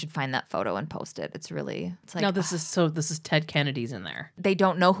should find that photo and post it. It's like, Now this is Ted Kennedy's in there. they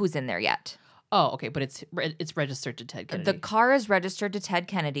don't know who's in there yet. Oh, okay, but it's registered to Ted Kennedy. The car is registered to Ted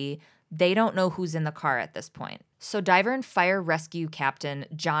Kennedy. They don't know who's in the car at this point. So diver and fire rescue captain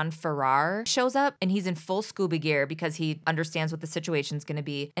John Farrar shows up, and he's in full scuba gear because he understands what the situation's going to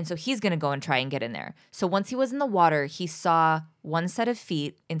be. And so he's going to go and try and get in there. So once he was in the water, he saw one set of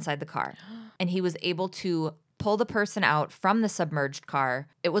feet inside the car, and he was able to pull the person out from the submerged car.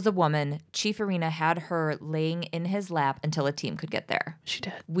 It was a woman. Chief Arena had her laying in his lap until a team could get there. She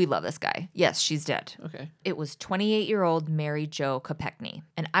dead. We love this guy. Yes, she's dead. Okay. It was 28-year-old Mary Jo Kopechne.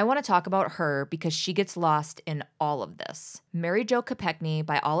 And I want to talk about her because she gets lost in all of this. Mary Jo Kopechne,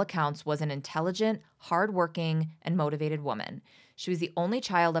 by all accounts, was an intelligent, hardworking, and motivated woman. She was the only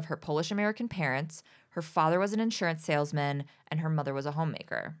child of her Polish-American parents. Her father was an insurance salesman, and her mother was a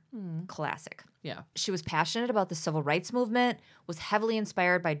homemaker. Classic. Yeah. She was passionate about the civil rights movement, was heavily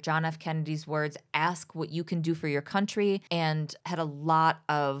inspired by John F. Kennedy's words, ask what you can do for your country, and had a lot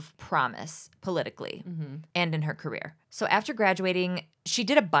of promise politically and in her career. So after graduating, she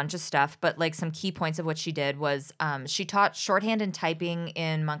did a bunch of stuff, but like some key points of what she did was she taught shorthand and typing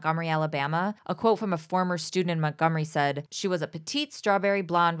in Montgomery, Alabama. A quote from a former student in Montgomery said, "She was a petite strawberry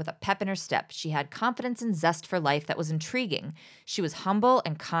blonde with a pep in her step. She had confidence and zest for life that was intriguing. She was humble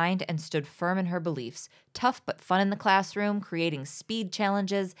and kind and stood firm in her beliefs. Tough but fun in the classroom, creating speed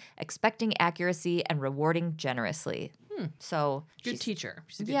challenges, expecting accuracy, and rewarding generously." So Good teacher.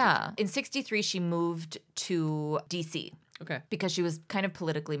 She's a good yeah. teacher. In 63, she moved to DC Okay. because she was kind of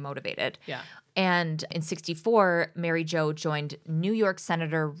politically motivated. Yeah. And in 64, Mary Jo joined New York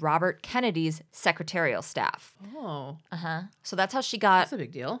Senator Robert Kennedy's secretarial staff. Oh, So that's how she got. that's a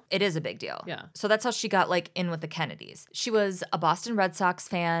big deal. It is a big deal. Yeah. So that's how she got like in with the Kennedys. She was a Boston Red Sox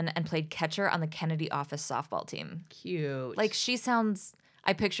fan and played catcher on the Kennedy office softball team. Cute. Like she sounds,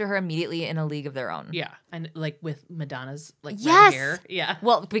 I picture her immediately in a league of their own. yeah, and like with Madonna's like Yes! red hair. Yeah.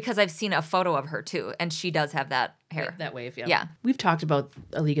 Well, because I've seen a photo of her too, and she does have that hair. That wave, yeah. Yeah. We've talked about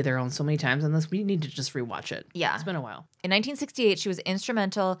A League of Their Own so many times on this. We need to just rewatch it. Yeah. It's been a while. In 1968, she was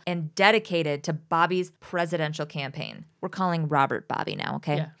instrumental and dedicated to Bobby's presidential campaign. We're calling Robert Bobby now,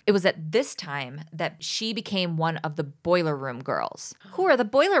 okay? Yeah. It was at this time that she became one of the Boiler Room Girls. Who are the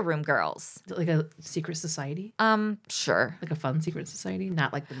Boiler Room Girls? Is it like a secret society? Sure. Like a fun secret society?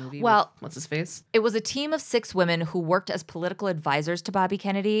 Not like the movie Well- with what's his face? It was a team of 6 women who worked as political advisors to Bobby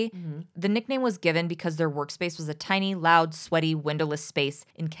Kennedy. The nickname was given because their workspace was a tiny, loud, sweaty, windowless space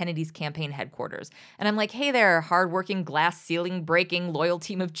in Kennedy's campaign headquarters. And I'm like, hey there, hardworking, glass ceiling breaking, loyal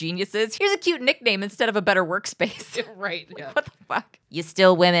team of geniuses. Here's a cute nickname instead of a better workspace. Right. Yeah. What the fuck? You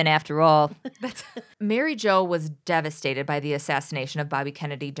still women after all. Mary Jo was devastated by the assassination of Bobby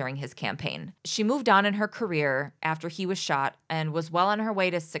Kennedy during his campaign. She moved on in her career after he was shot and was well on her way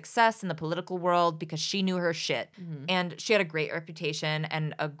to success in the political world because she knew her shit. And she had a great reputation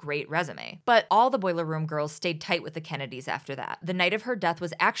and a great resume. But all the Boiler Room Girls stayed tight with the Kennedys after that. The night of her death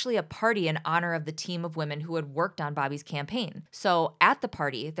was actually a party in honor of the team of women who had worked on Bobby's campaign. So at the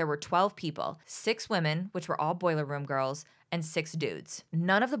party, there were 12 people, 6 women, which were all Boiler Room Girls, and 6 dudes.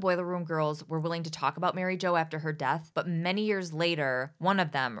 None of the Boiler Room Girls were willing to talk about Mary Jo after her death, but many years later, one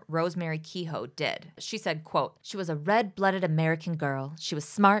of them, Rosemary Kehoe, did. She said, quote, "She was a red-blooded American girl. She was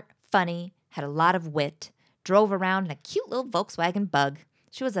smart, funny, had a lot of wit, drove around in a cute little Volkswagen Bug.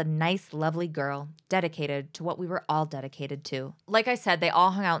 She was a nice, lovely girl, dedicated to what we were all dedicated to." Like I said, they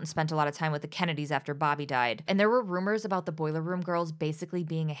all hung out and spent a lot of time with the Kennedys after Bobby died. And there were rumors about the Boiler Room Girls basically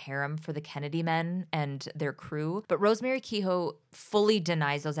being a harem for the Kennedy men and their crew. But Rosemary Kehoe fully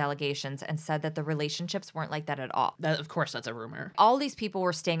denies those allegations and said that the relationships weren't like that at all. Of course, that's a rumor. All these people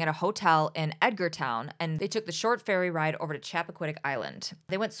were staying at a hotel in Edgartown, and they took the short ferry ride over to Chappaquiddick Island.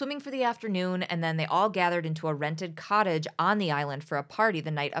 They went swimming for the afternoon, and then they all gathered into a rented cottage on the island for a party the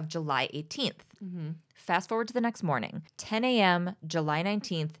night of July 18th. Fast forward to the next morning, 10 a.m., July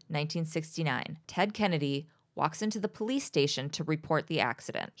 19th, 1969. Ted Kennedy walks into the police station to report the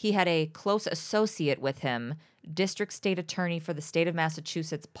accident. He had a close associate with him, District State Attorney for the state of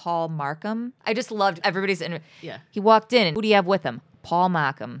Massachusetts, Paul Markham. I just loved everybody's. Yeah. He walked in, and who do you have with him? Paul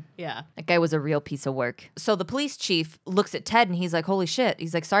Markham. Yeah. That guy was a real piece of work. So the police chief looks at Ted and he's like, holy shit.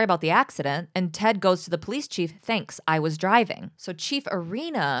 He's like, sorry about the accident. And Ted goes to the police chief, thanks, I was driving. So Chief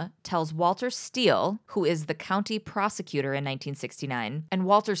Arena tells Walter Steele, who is the county prosecutor in 1969. And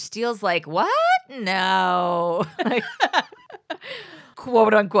Walter Steele's like, what? No. Like,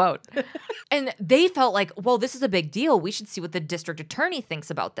 quote unquote. And they felt like, well, this is a big deal. We should see what the district attorney thinks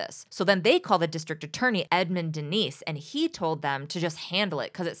about this. So then they call the district attorney, Edmund Denise, and he told them to just handle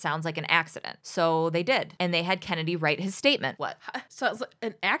it because it sounds like an accident. So they did. And they had Kennedy write his statement. What? So it's like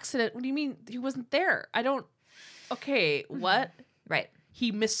an accident? What do you mean he wasn't there? I don't. Okay, what? Right.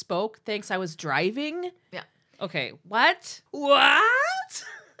 He misspoke. Thanks, I was driving. Yeah. Okay, what? What?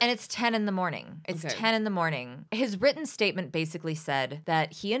 And it's 10 in the morning. It's Okay. 10 in the morning. His written statement basically said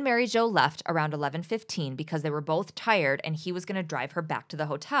that he and Mary Jo left around 11:15 because they were both tired and he was going to drive her back to the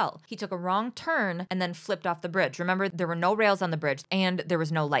hotel. He took a wrong turn and then flipped off the bridge. Remember, there were no rails on the bridge and there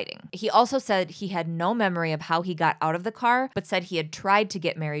was no lighting. He also said he had no memory of how he got out of the car, but said he had tried to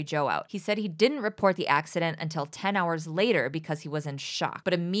get Mary Jo out. He said he didn't report the accident until 10 hours later because he was in shock,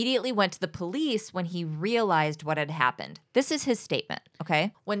 but immediately went to the police when he realized what had happened. This is his statement,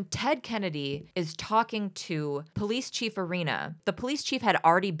 okay? When Ted Kennedy is talking to Police Chief Arena, the police chief had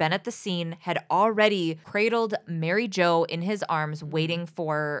already been at the scene, had already cradled Mary Jo in his arms, waiting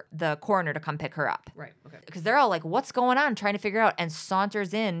for the coroner to come pick her up. Right, okay. Because they're all like, what's going on? Trying to figure out. And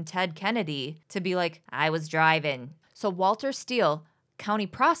saunters in Ted Kennedy to be like, I was driving. So Walter Steele, county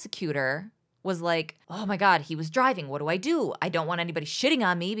prosecutor, was like, oh my God, he was driving. What do? I don't want anybody shitting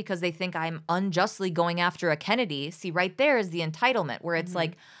on me because they think I'm unjustly going after a Kennedy. See, right there is the entitlement where it's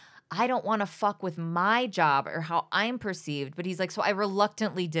like, I don't want to fuck with my job or how I'm perceived. But he's like, so I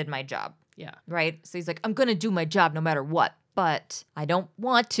reluctantly did my job. Yeah. Right? So he's like, I'm going to do my job no matter what. But I don't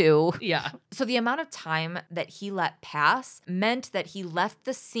want to. Yeah. So the amount of time that he let pass meant that he left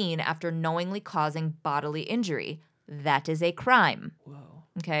the scene after knowingly causing bodily injury. That is a crime. Whoa.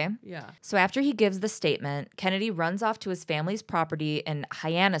 Okay? Yeah. So after he gives the statement, Kennedy runs off to his family's property in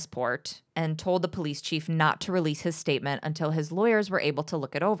Hyannisport and told the police chief not to release his statement until his lawyers were able to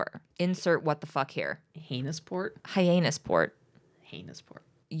look it over. Insert what the fuck here. Hyannisport? Hyannisport. Hyannisport.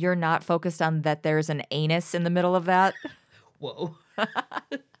 You're not focused on that there's an anus in the middle of that? Whoa.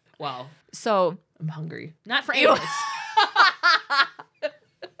 Wow. So I'm hungry. Not for anus.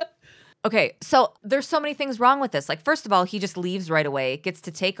 okay, so there's so many things wrong with this. Like, first of all, he just leaves right away, gets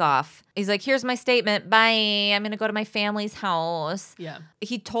to take off. He's like, here's my statement. Bye. I'm going to go to my family's house. Yeah.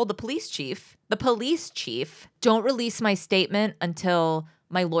 He told the police chief, don't release my statement until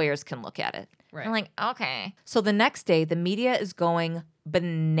my lawyers can look at it. Right. I'm like, okay. So the next day, the media is going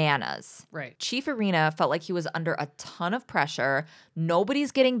bananas. Right. Chief Arena felt like he was under a ton of pressure.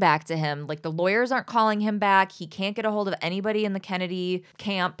 Nobody's getting back to him. Like, the lawyers aren't calling him back. He can't get a hold of anybody in the Kennedy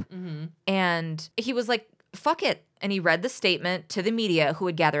camp. Mm-hmm. And he was like, fuck it. And he read the statement to the media who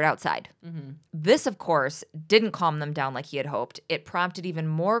had gathered outside. Mm-hmm. This, of course, didn't calm them down like he had hoped. It prompted even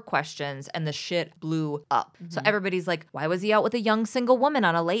more questions, and the shit blew up. Mm-hmm. So everybody's like, why was he out with a young single woman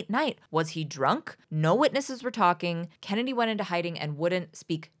on a late night? Was he drunk? No witnesses were talking. Kennedy went into hiding and wouldn't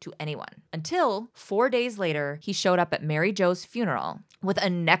speak to anyone. Until 4 days later, he showed up at Mary Jo's funeral with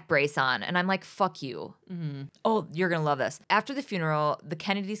a neck brace on. And I'm like, fuck you. Mm-hmm. Oh, you're going to love this. After the funeral, the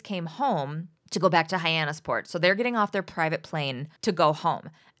Kennedys came home to go back to Hyannisport. So they're getting off their private plane to go home.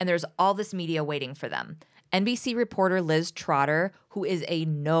 And there's all this media waiting for them. NBC reporter Liz Trotter, who is a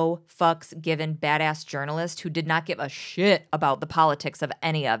no fucks given badass journalist who did not give a shit about the politics of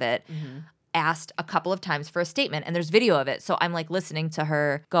any of it, asked a couple of times for a statement. And there's video of it. So I'm like listening to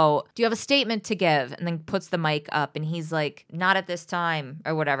her go, do you have a statement to give? And then puts the mic up and he's like, not at this time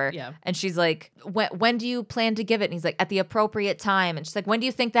or whatever. Yeah. And she's like, when do you plan to give it? And he's like, at the appropriate time. And she's like, when do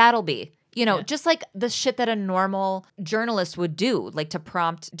you think that'll be? You know, just like the shit that a normal journalist would do, like to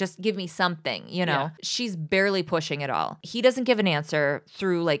prompt, just give me something, you know. Yeah. She's barely pushing it all. He doesn't give an answer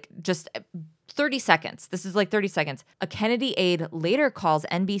through like just 30 seconds. This is like 30 seconds. A Kennedy aide later calls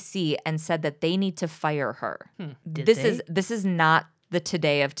NBC and said that they need to fire her. This is not the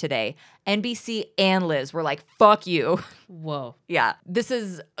today of today. NBC and Liz were like, fuck you. Whoa. Yeah, this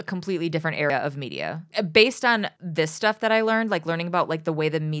is a completely different area of media. Based on this stuff that I learned, like learning about like the way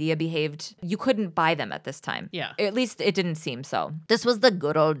the media behaved, you couldn't buy them at this time. Yeah. At least it didn't seem so. This was the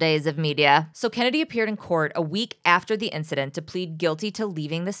good old days of media. So Kennedy appeared in court a week after the incident to plead guilty to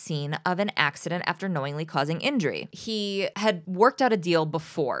leaving the scene of an accident after knowingly causing injury. He had worked out a deal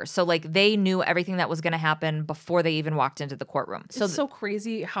before. So like they knew everything that was going to happen before they even walked into the courtroom. So It's so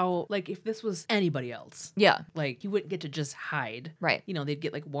crazy how, like, if this was anybody else, yeah. like, you wouldn't get to just hide. Right. You know, they'd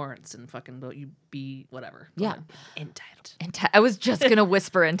get, like, warrants and fucking, but you'd be whatever. Yeah. Entitled. I was just going to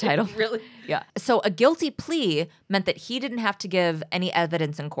whisper entitled. Really? Yeah. So a guilty plea meant that he didn't have to give any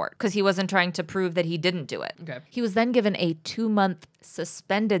evidence in court because he wasn't trying to prove that he didn't do it. Okay. He was then given a 2-month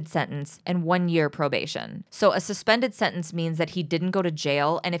suspended sentence and 1 year probation. So a suspended sentence means that he didn't go to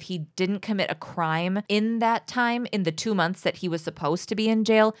jail. And if he didn't commit a crime in that time, in the 2 months that he was supposed to be in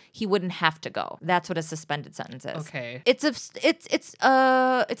jail, he wouldn't have to go. That's what a suspended sentence is. Okay. It's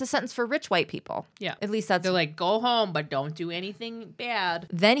a sentence for rich white people. Yeah. At least that's They're like, go home, but don't do anything bad.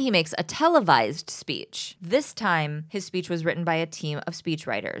 Then he makes a televised speech. This time, his speech was written by a team of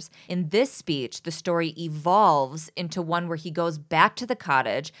speechwriters. In this speech, the story evolves into one where he goes back to the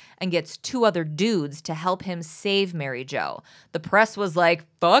cottage and gets 2 other dudes to help him save Mary Jo. The press was like,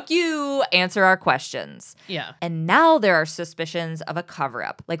 fuck you, answer our questions. Yeah. And now there are suspicions of a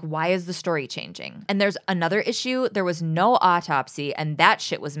cover-up. Like, why is the story changing? And there's another issue. There was no autopsy, and that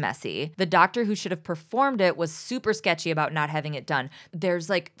shit was messy. The doctor who should have performed it was super sketchy about not having it done. There's,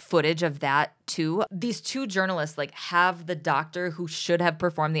 like, footage of that, too. These 2 journalists, like, have the doctor who should have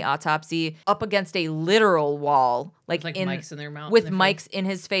performed the autopsy up against a literal wall. Like mics in their mouth. With mics in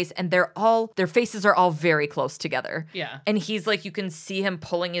his face. And their faces are all very close together. Yeah. And he's, like, you can see him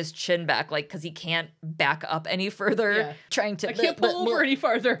pulling his chin back, like, because he can't back up any further. Yeah. Trying to... I can't pull over any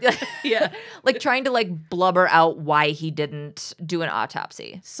farther. Yeah. Like, trying to, like, blubber out why he didn't do an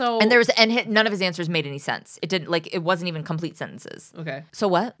autopsy. So... none of his answers made any sense. It didn't, like, it wasn't even complete sentences. Okay. So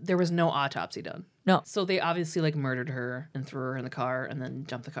what? There was no autopsy. autopsy done? No. So they obviously like murdered her and threw her in the car and then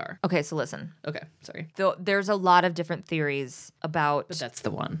jumped the car. Okay, so listen. Okay, sorry. There's a lot of different theories about... But that's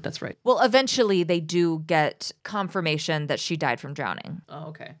the one. That's right. Well, eventually they do get confirmation that she died from drowning. Oh,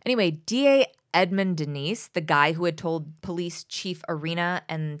 okay. Anyway, DA Edmund Denise, the guy who had told Police Chief Arena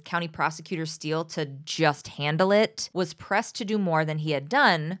and County Prosecutor Steele to just handle it, was pressed to do more than he had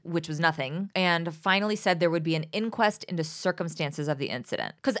done, which was nothing, and finally said there would be an inquest into circumstances of the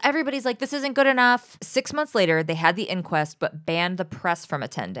incident. Because everybody's like, this isn't good enough. 6 months later, they had the inquest, but banned the press from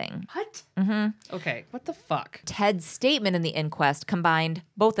attending. What? Mm-hmm. Okay, what the fuck? Ted's statement in the inquest combined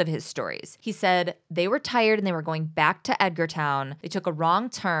both of his stories. He said they were tired and they were going back to Edgartown. They took a wrong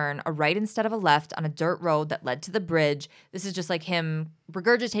turn, a right instead of a left on a dirt road that led to the bridge. This is just like him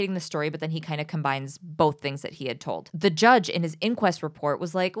regurgitating the story, but then he kind of combines both things that he had told. The judge in his inquest report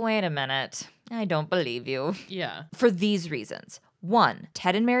was like, wait a minute, I don't believe you. Yeah. For these reasons. 1,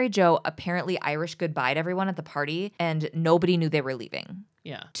 Ted and Mary Jo apparently Irish goodbye to everyone at the party, and nobody knew they were leaving.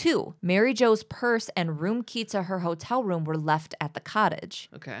 Yeah. 2, Mary Jo's purse and room key to her hotel room were left at the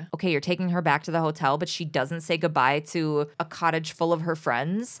cottage. Okay. Okay, you're taking her back to the hotel, but she doesn't say goodbye to a cottage full of her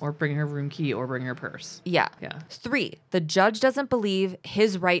friends. Or bring her room key or bring her purse. Yeah. Yeah. 3, the judge doesn't believe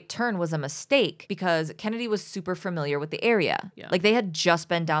his right turn was a mistake because Kennedy was super familiar with the area. Yeah. Like they had just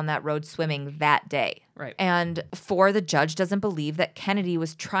been down that road swimming that day. Right. And 4, the judge doesn't believe that Kennedy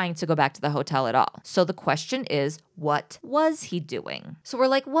was trying to go back to the hotel at all. So the question is, what was he doing? So we're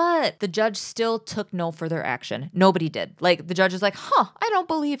like, what? The judge still took no further action. Nobody did. Like the judge is like, I don't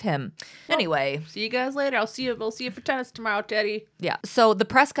believe him. Anyway. See you guys later. We'll see you for tennis tomorrow, Teddy. Yeah. So the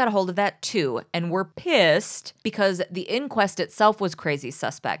press got a hold of that too, and were pissed because the inquest itself was crazy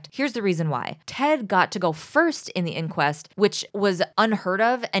suspect. Here's the reason why. Ted got to go first in the inquest, which was unheard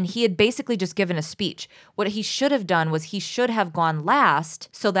of, and he had basically just given a speech. What he should have done was he should have gone last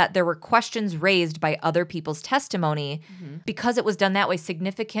so that there were questions raised by other people's testimony. Because it was done that way,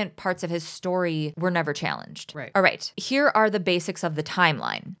 significant parts of his story were never challenged. Right. All right. Here are the basics of the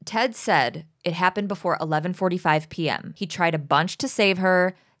timeline. Ted said it happened before 11:45 p.m. He tried a bunch to save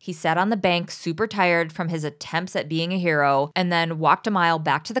her. He sat on the bank, super tired from his attempts at being a hero, and then walked a mile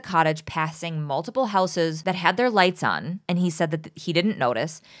back to the cottage, passing multiple houses that had their lights on. And he said that he didn't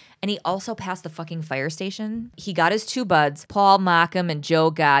notice. And he also passed the fucking fire station. He got his 2 buds, Paul Markham and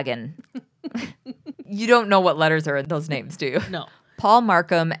Joe Gargan. You don't know what letters are in those names, do you? No. Paul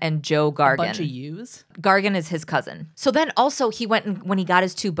Markham and Joe Gargan. A bunch of U's? Gargan is his cousin. So then also he went and when he got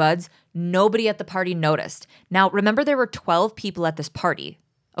his 2 buds, nobody at the party noticed. Now, remember there were 12 people at this party,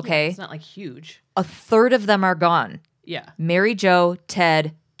 okay? Yeah, it's not like huge. A third of them are gone. Yeah. Mary Jo,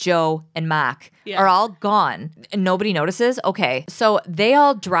 Ted, Joe, and Mac are all gone and nobody notices? Okay. So they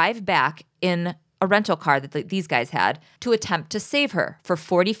all drive back in a rental car that these guys had to attempt to save her for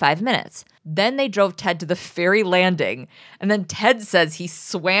 45 minutes. Then they drove Ted to the ferry landing. And then Ted says he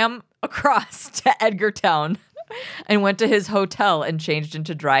swam across to Edgartown and went to his hotel and changed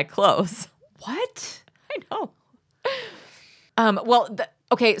into dry clothes. What? I know.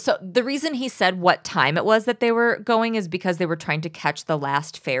 Okay, so the reason he said what time it was that they were going is because they were trying to catch the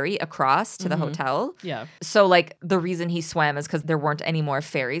last ferry across to the hotel. Yeah. So, like, the reason he swam is because there weren't any more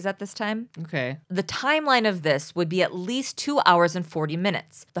ferries at this time. Okay. The timeline of this would be at least 2 hours and 40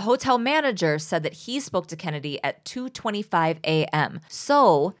 minutes. The hotel manager said that he spoke to Kennedy at 2:25 a.m.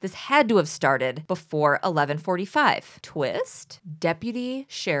 So, this had to have started before 11:45. Twist? Deputy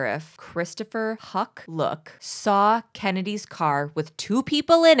Sheriff Christopher Huck Look saw Kennedy's car with 2 people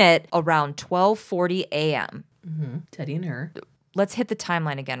in it around 12:40 a.m. Teddy and her. Let's hit the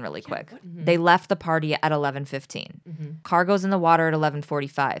timeline again really quick. They left the party at 11:15. Car goes in the water at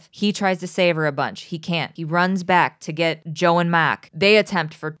 11:45. He tries to save her a bunch. He can't. He runs back to get Joe and Mac. They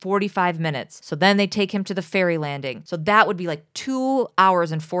attempt for 45 minutes. So then they take him to the ferry landing. So that would be like 2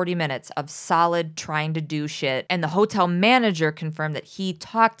 hours and 40 minutes of solid trying to do shit. And the hotel manager confirmed that he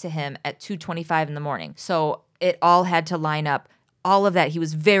talked to him at 2:25 in the morning. So it all had to line up. All of that, he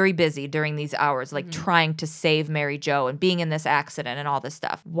was very busy during these hours, like trying to save Mary Jo and being in this accident and all this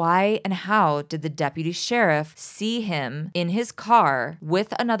stuff. Why and how did the deputy sheriff see him in his car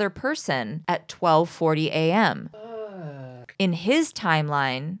with another person at 12:40 a.m.? In his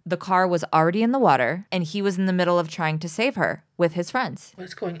timeline, the car was already in the water and he was in the middle of trying to save her with his friends.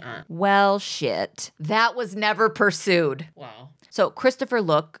 What's going on? Well, shit. That was never pursued. Wow. So Christopher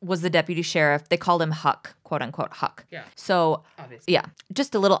Look was the deputy sheriff. They called him Huck, quote unquote Huck. Yeah. So, Obviously. yeah,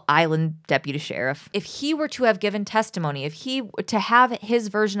 just a little island deputy sheriff. If he were to have given testimony, to have his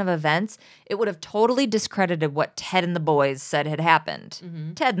version of events, it would have totally discredited what Ted and the boys said had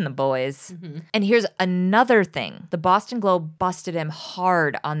happened. Ted and the boys. And here's another thing. The Boston Globe busted him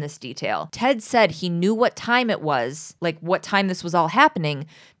hard on this detail. Ted said he knew what time it was, like what time this was all happening,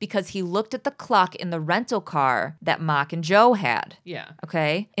 because he looked at the clock in the rental car that Mock and Joe had. Yeah.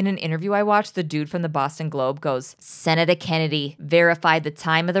 Okay. In an interview I watched, the dude from the Boston Globe goes, Senator Kennedy verified the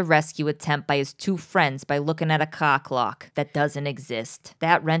time of the rescue attempt by his two friends by looking at a car clock that doesn't exist.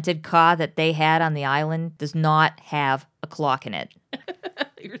 That rented car that they had on the island does not have a clock in it.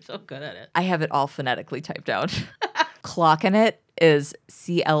 You're so good at it. I have it all phonetically typed out. Clock in it is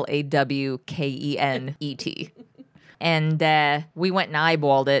CLAWKENET. And we went and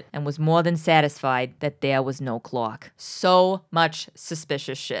eyeballed it and was more than satisfied that there was no clock. So much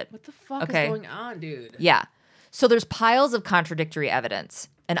suspicious shit. What the fuck Okay. is going on, dude? Yeah. So there's piles of contradictory evidence.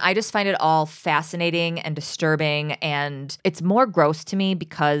 And I just find it all fascinating and disturbing. And it's more gross to me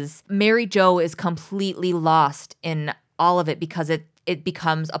because Mary Jo is completely lost in all of it because it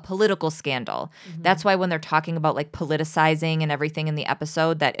becomes a political scandal. That's why when they're talking about like politicizing and everything in the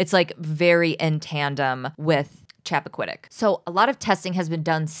episode, that it's like very in tandem with Chappaquiddick. So a lot of testing has been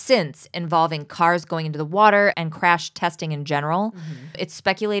done since involving cars going into the water and crash testing in general. It's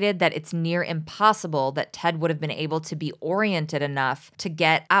speculated that it's near impossible that Ted would have been able to be oriented enough to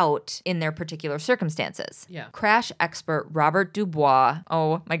get out in their particular circumstances. Yeah. Crash expert Robert Dubois,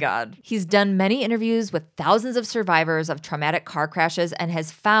 oh my God. He's done many interviews with thousands of survivors of traumatic car crashes and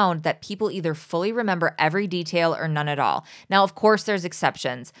has found that people either fully remember every detail or none at all. Now, of course, there's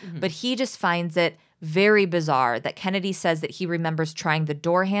exceptions, but he just finds it very bizarre that Kennedy says that he remembers trying the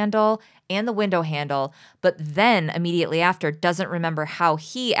door handle and the window handle, but then immediately after doesn't remember how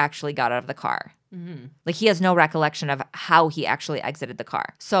he actually got out of the car. Like he has no recollection of how he actually exited the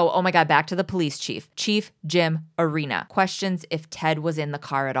car. So, oh my God, back to the police chief. Chief Jim Arena questions if Ted was in the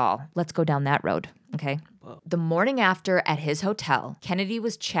car at all. Let's go down that road, okay? The morning after at his hotel, Kennedy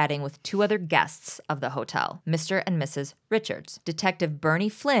was chatting with two other guests of the hotel, Mr. and Mrs. Richards. Detective Bernie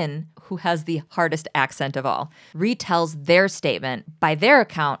Flynn, who has the hardest accent of all, retells their statement. By their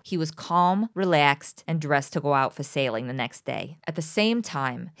account, he was calm, relaxed, and dressed to go out for sailing the next day. At the same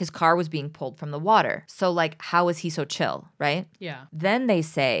time, his car was being pulled from the water. So, like, how is he so chill, right? Yeah. Then they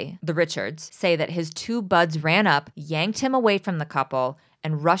say, the Richards say that his two buds ran up, yanked him away from the couple,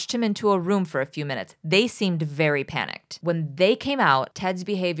 and rushed him into a room for a few minutes. They seemed very panicked. When they came out, Ted's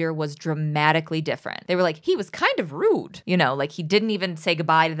behavior was dramatically different. They were like, he was kind of rude. You know, like he didn't even say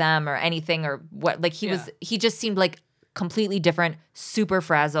goodbye to them or anything or what. Like he just seemed like completely different, super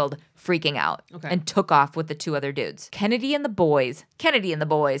frazzled, freaking out, and took off with the two other dudes. Kennedy and the boys, Ted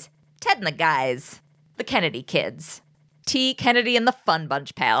and the guys, the Kennedy kids. T. Kennedy and the Fun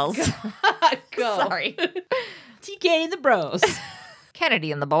Bunch pals. Go. Sorry. TK and the bros.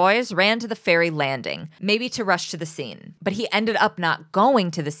 Kennedy and the boys ran to the ferry landing, maybe to rush to the scene. But he ended up not going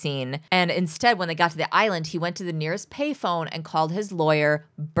to the scene, and instead, when they got to the island, he went to the nearest payphone and called his lawyer,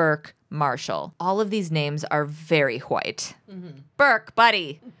 Burke Marshall. All of these names are very white. Burke,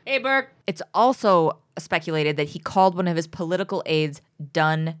 buddy. Hey, Burke. It's also speculated that he called one of his political aides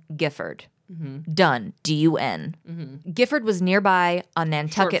Dunn Gifford. Dunn, D-U-N. Gifford was nearby on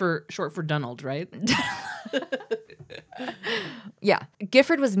Nantucket. Short for Donald, right? Yeah.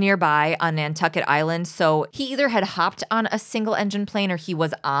 Gifford was nearby on Nantucket Island, so he either had hopped on a single-engine plane or he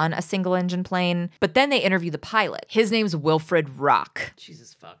was on a single-engine plane. But then they interview the pilot. His name's Wilfred Rock.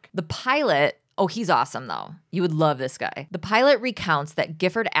 Jesus fuck. The pilot... Oh, he's awesome, though. You would love this guy. The pilot recounts that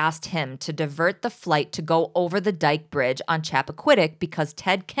Gifford asked him to divert the flight to go over the Dyke Bridge on Chappaquiddick because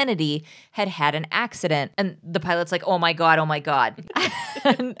Ted Kennedy had had an accident. And the pilot's like, oh my God, oh my God.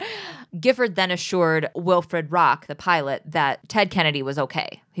 And Gifford then assured Wilfred Rock, the pilot, that Ted Kennedy was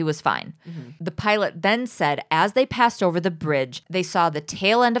okay. He was fine. The pilot then said as they passed over the bridge, they saw the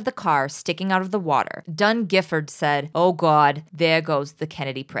tail end of the car sticking out of the water. Dunn Gifford said, oh God, there goes the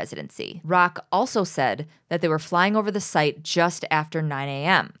Kennedy presidency. Rock also said that they were flying over the site just after 9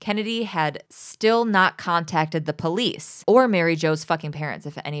 a.m. Kennedy had still not contacted the police or Mary Jo's fucking parents,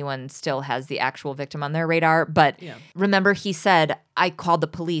 if anyone still has the actual victim on their radar. But remember, he said, I called the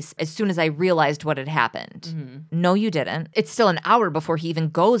police as soon as I realized what had happened. No, you didn't. It's still an hour before he even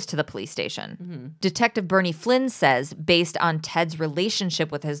goes to the police station. Detective Bernie Flynn says, based on Ted's relationship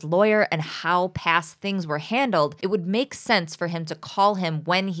with his lawyer and how past things were handled, it would make sense for him to call him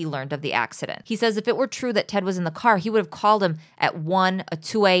when he learned of the accident. He says if it were true that Ted was in the car, he would have called him at 1 or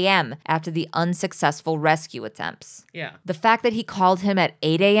 2 a.m. after the unsuccessful rescue attempts. Yeah. The fact that he called him at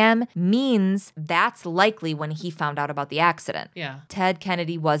 8 a.m. means that's likely when he found out about the accident. Yeah. Ted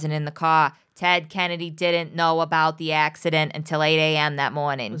Kennedy wasn't in the car. Ted Kennedy didn't know about the accident until 8 a.m. that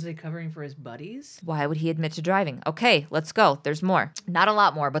morning. Was he covering for his buddies? Why would he admit to driving? Okay, let's go. There's more. Not a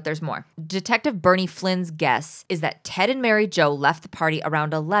lot more, but there's more. Detective Bernie Flynn's guess is that Ted and Mary Jo left the party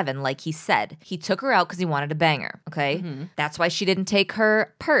around 11, like he said. He took her out because he wanted to bang her, okay? That's why she didn't take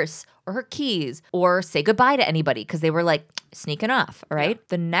her purse or her keys or say goodbye to anybody because they were like sneaking off, all right?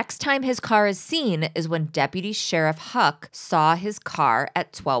 The next time his car is seen is when Deputy Sheriff Huck saw his car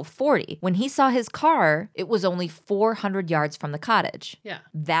at 12:40. When he saw his car, it was only 400 yards from the cottage. Yeah.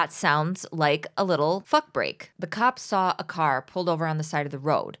 That sounds like a little fuck break. The cop saw a car pulled over on the side of the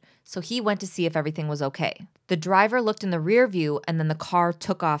road, so he went to see if everything was okay. The driver looked in the rear view and then the car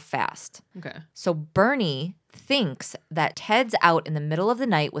took off fast. Okay. So Bernie thinks that Ted's out in the middle of the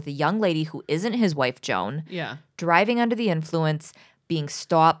night with a young lady who isn't his wife, Joan, Yeah. driving under the influence, being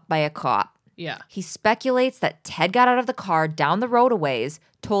stopped by a cop. Yeah. He speculates that Ted got out of the car down the road a ways,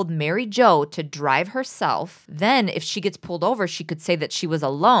 told Mary Jo to drive herself. Then, if she gets pulled over, she could say that she was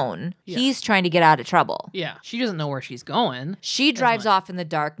alone. Yeah. He's trying to get out of trouble. Yeah. She doesn't know where she's going. She drives off in the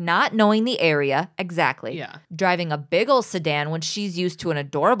dark, not knowing the area exactly. Yeah. Driving a big old sedan when she's used to an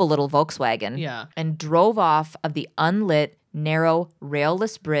adorable little Volkswagen. Yeah. And drove off of the unlit, narrow,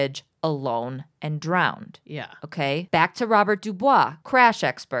 railless bridge alone and drowned. Yeah. Okay. Back to Robert Dubois, crash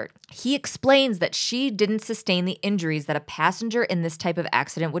expert. He explains that she didn't sustain the injuries that a passenger in this type of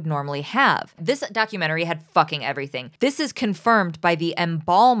accident would normally have. This documentary had fucking everything. This is confirmed by the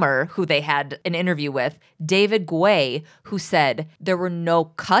embalmer who they had an interview with, David Guay, who said there were no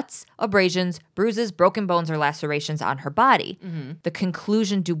cuts, abrasions, bruises, broken bones, or lacerations on her body. The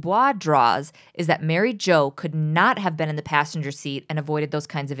conclusion Dubois draws is that Mary Jo could not have been in the passenger seat and avoided those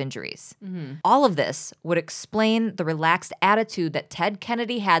kinds of injuries. All of this would explain the relaxed attitude that Ted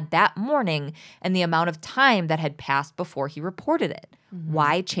Kennedy had that morning and the amount of time that had passed before he reported it.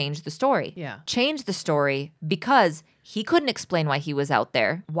 Why change the story? Yeah. Change the story because he couldn't explain why he was out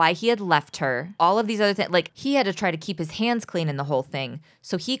there, why he had left her, all of these other things. Like, he had to try to keep his hands clean in the whole thing.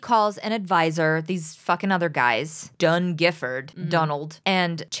 So he calls an advisor, these fucking other guys, Donald,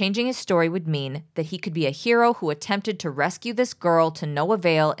 and changing his story would mean that he could be a hero who attempted to rescue this girl to no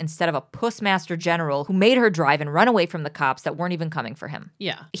avail instead of a pussmaster general who made her drive and run away from the cops that weren't even coming for him.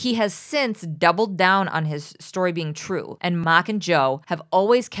 Yeah. He has since doubled down on his story being true, and Mock and Joe have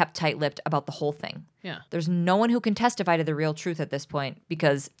always kept tight-lipped about the whole thing. Yeah. There's no one who can testify to the real truth at this point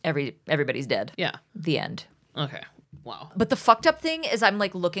because everybody's dead. Yeah. The end. Okay. Wow. But the fucked up thing is I'm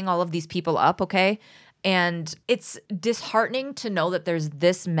like looking all of these people up, okay? And it's disheartening to know that there's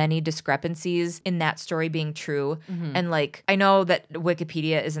this many discrepancies in that story being true. And like, I know that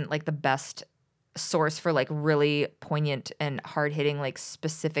Wikipedia isn't like the best source for like really poignant and hard-hitting, like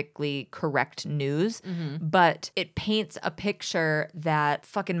specifically correct news, but it paints a picture that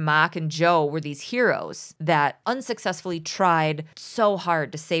fucking Mock and Joe were these heroes that unsuccessfully tried so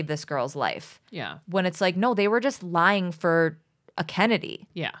hard to save this girl's life. Yeah. When it's like, no, they were just lying for a Kennedy.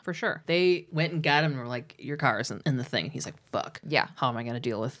 Yeah, for sure. They went and got him and were like, your car isn't in the thing. And he's like, fuck. Yeah. How am I going to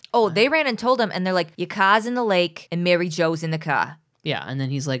deal with? Oh, they ran and told him, and they're like, your car's in the lake and Mary Jo's in the car. Yeah. And then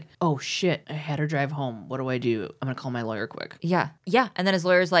he's like, oh shit, I had her drive home. What do I do? I'm going to call my lawyer quick. Yeah. Yeah. And then his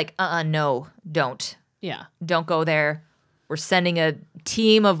lawyer's like, no, don't. Yeah. Don't go there. We're sending a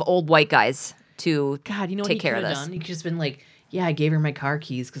team of old white guys to God, you know what take he care could of have this. done? He could just been like, yeah, I gave her my car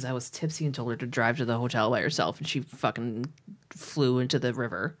keys because I was tipsy and told her to drive to the hotel by herself. And she fucking flew into the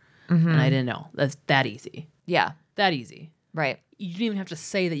river. And I didn't know. That's that easy. Yeah. That easy. Right. You didn't even have to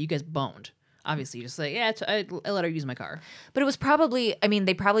say that you guys boned. Obviously, you just say, yeah, I let her use my car. But it was probably, I mean,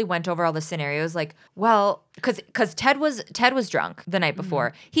 they probably went over all the scenarios like, well, because Ted was drunk the night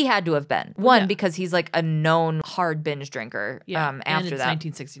before. He had to have been. One, yeah. because he's like a known hard binge drinker And after it's that.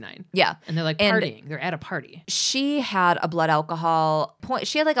 1969. Yeah. And they're like And partying. They're at a party. she had a blood alcohol point.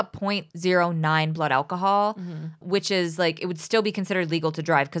 She had like a 0.09 blood alcohol, which is like, it would still be considered legal to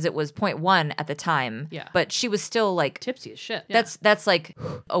drive because it was 0.1 at the time. Yeah. But she was still like, Tipsy as shit. Yeah. that's like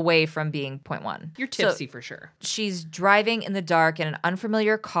away from being 0.1. You're So tipsy for sure. she's driving in the dark in an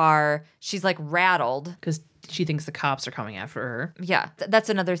unfamiliar car. She's like rattled. Because she thinks the cops are coming after her. Yeah, that's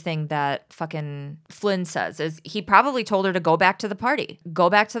another thing that fucking Flynn says is he probably told her to go back to the party, go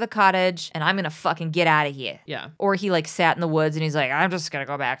back to the cottage, and I'm gonna fucking get out of here. Yeah. Or he like sat in the woods and he's like, I'm just gonna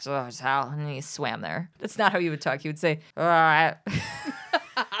go back to the hotel, and he swam there. That's not how he would talk. He would say, all right.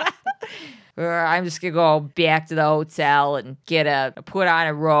 I'm just gonna go back to the hotel and put on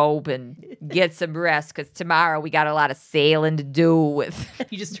a robe and get some rest because tomorrow we got a lot of sailing to do with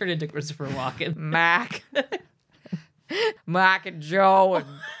You just turned into Christopher Walken. Mac. Mac and Joe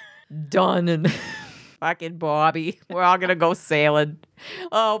and Dunn and fucking Bobby. We're all going to go sailing.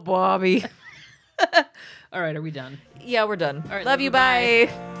 Oh, Bobby. All right, are we done? Yeah, we're done. All right, love you. Bye.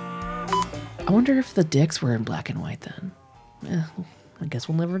 I wonder if the dicks were in black and white then. I guess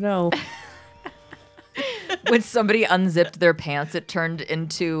we'll never know. When somebody unzipped their pants, it turned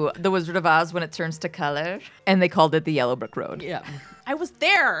into The Wizard of Oz when it turns to color. And they called it the Yellow Brick Road. Yeah. I was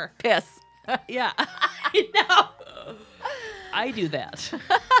there. Piss. Yeah. I know. I do that.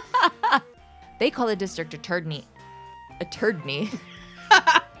 They call the district a turdney. A turdney.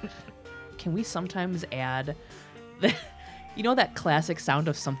 Can we sometimes add the, that classic sound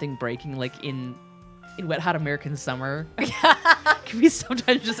of something breaking like in Wet Hot American Summer? Can we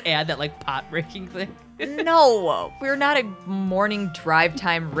sometimes just add that like pot breaking thing? No, we're not a morning drive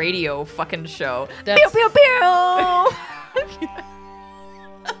time radio fucking show. That's- Pew pew pew.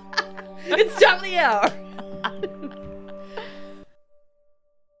 It's top of the hour.